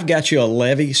have you. I've got you a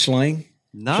levy sling.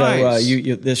 Nice.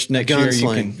 So this next year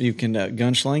you can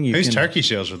gunsling. Whose turkey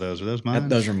shells are those? Are those mine?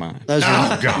 Those are mine.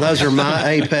 Those are my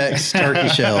Apex turkey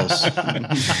shells.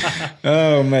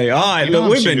 Oh man! All right, look,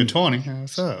 we've been 20.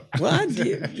 What's up? Well,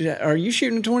 are you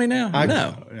shooting 20 now?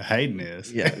 No, Hayden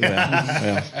is. Yeah.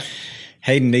 Well,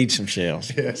 Hayden needs some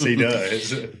shells. Yes, he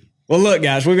does. Well, look,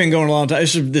 guys, we've been going a long time.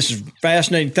 This is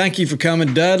fascinating. Thank you for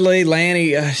coming, Dudley, Lanny.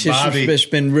 It's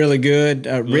been really good.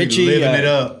 Richie, living it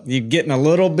up. You're getting a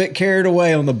little bit carried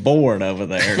away on the board over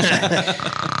there.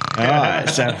 All right,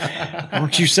 so why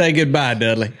don't you say goodbye,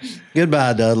 Dudley?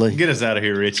 Goodbye, Dudley. Get us out of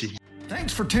here, Richie.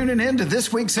 Thanks for tuning in to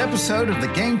this week's episode of the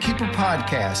Gamekeeper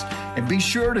Podcast, and be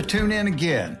sure to tune in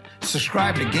again.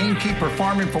 Subscribe to Gamekeeper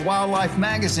Farming for Wildlife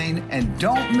magazine, and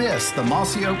don't miss the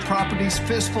Mossy Oak Properties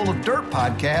Fistful of Dirt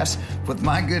podcast with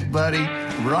my good buddy,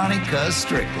 Ronnie Cuz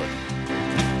Strickland.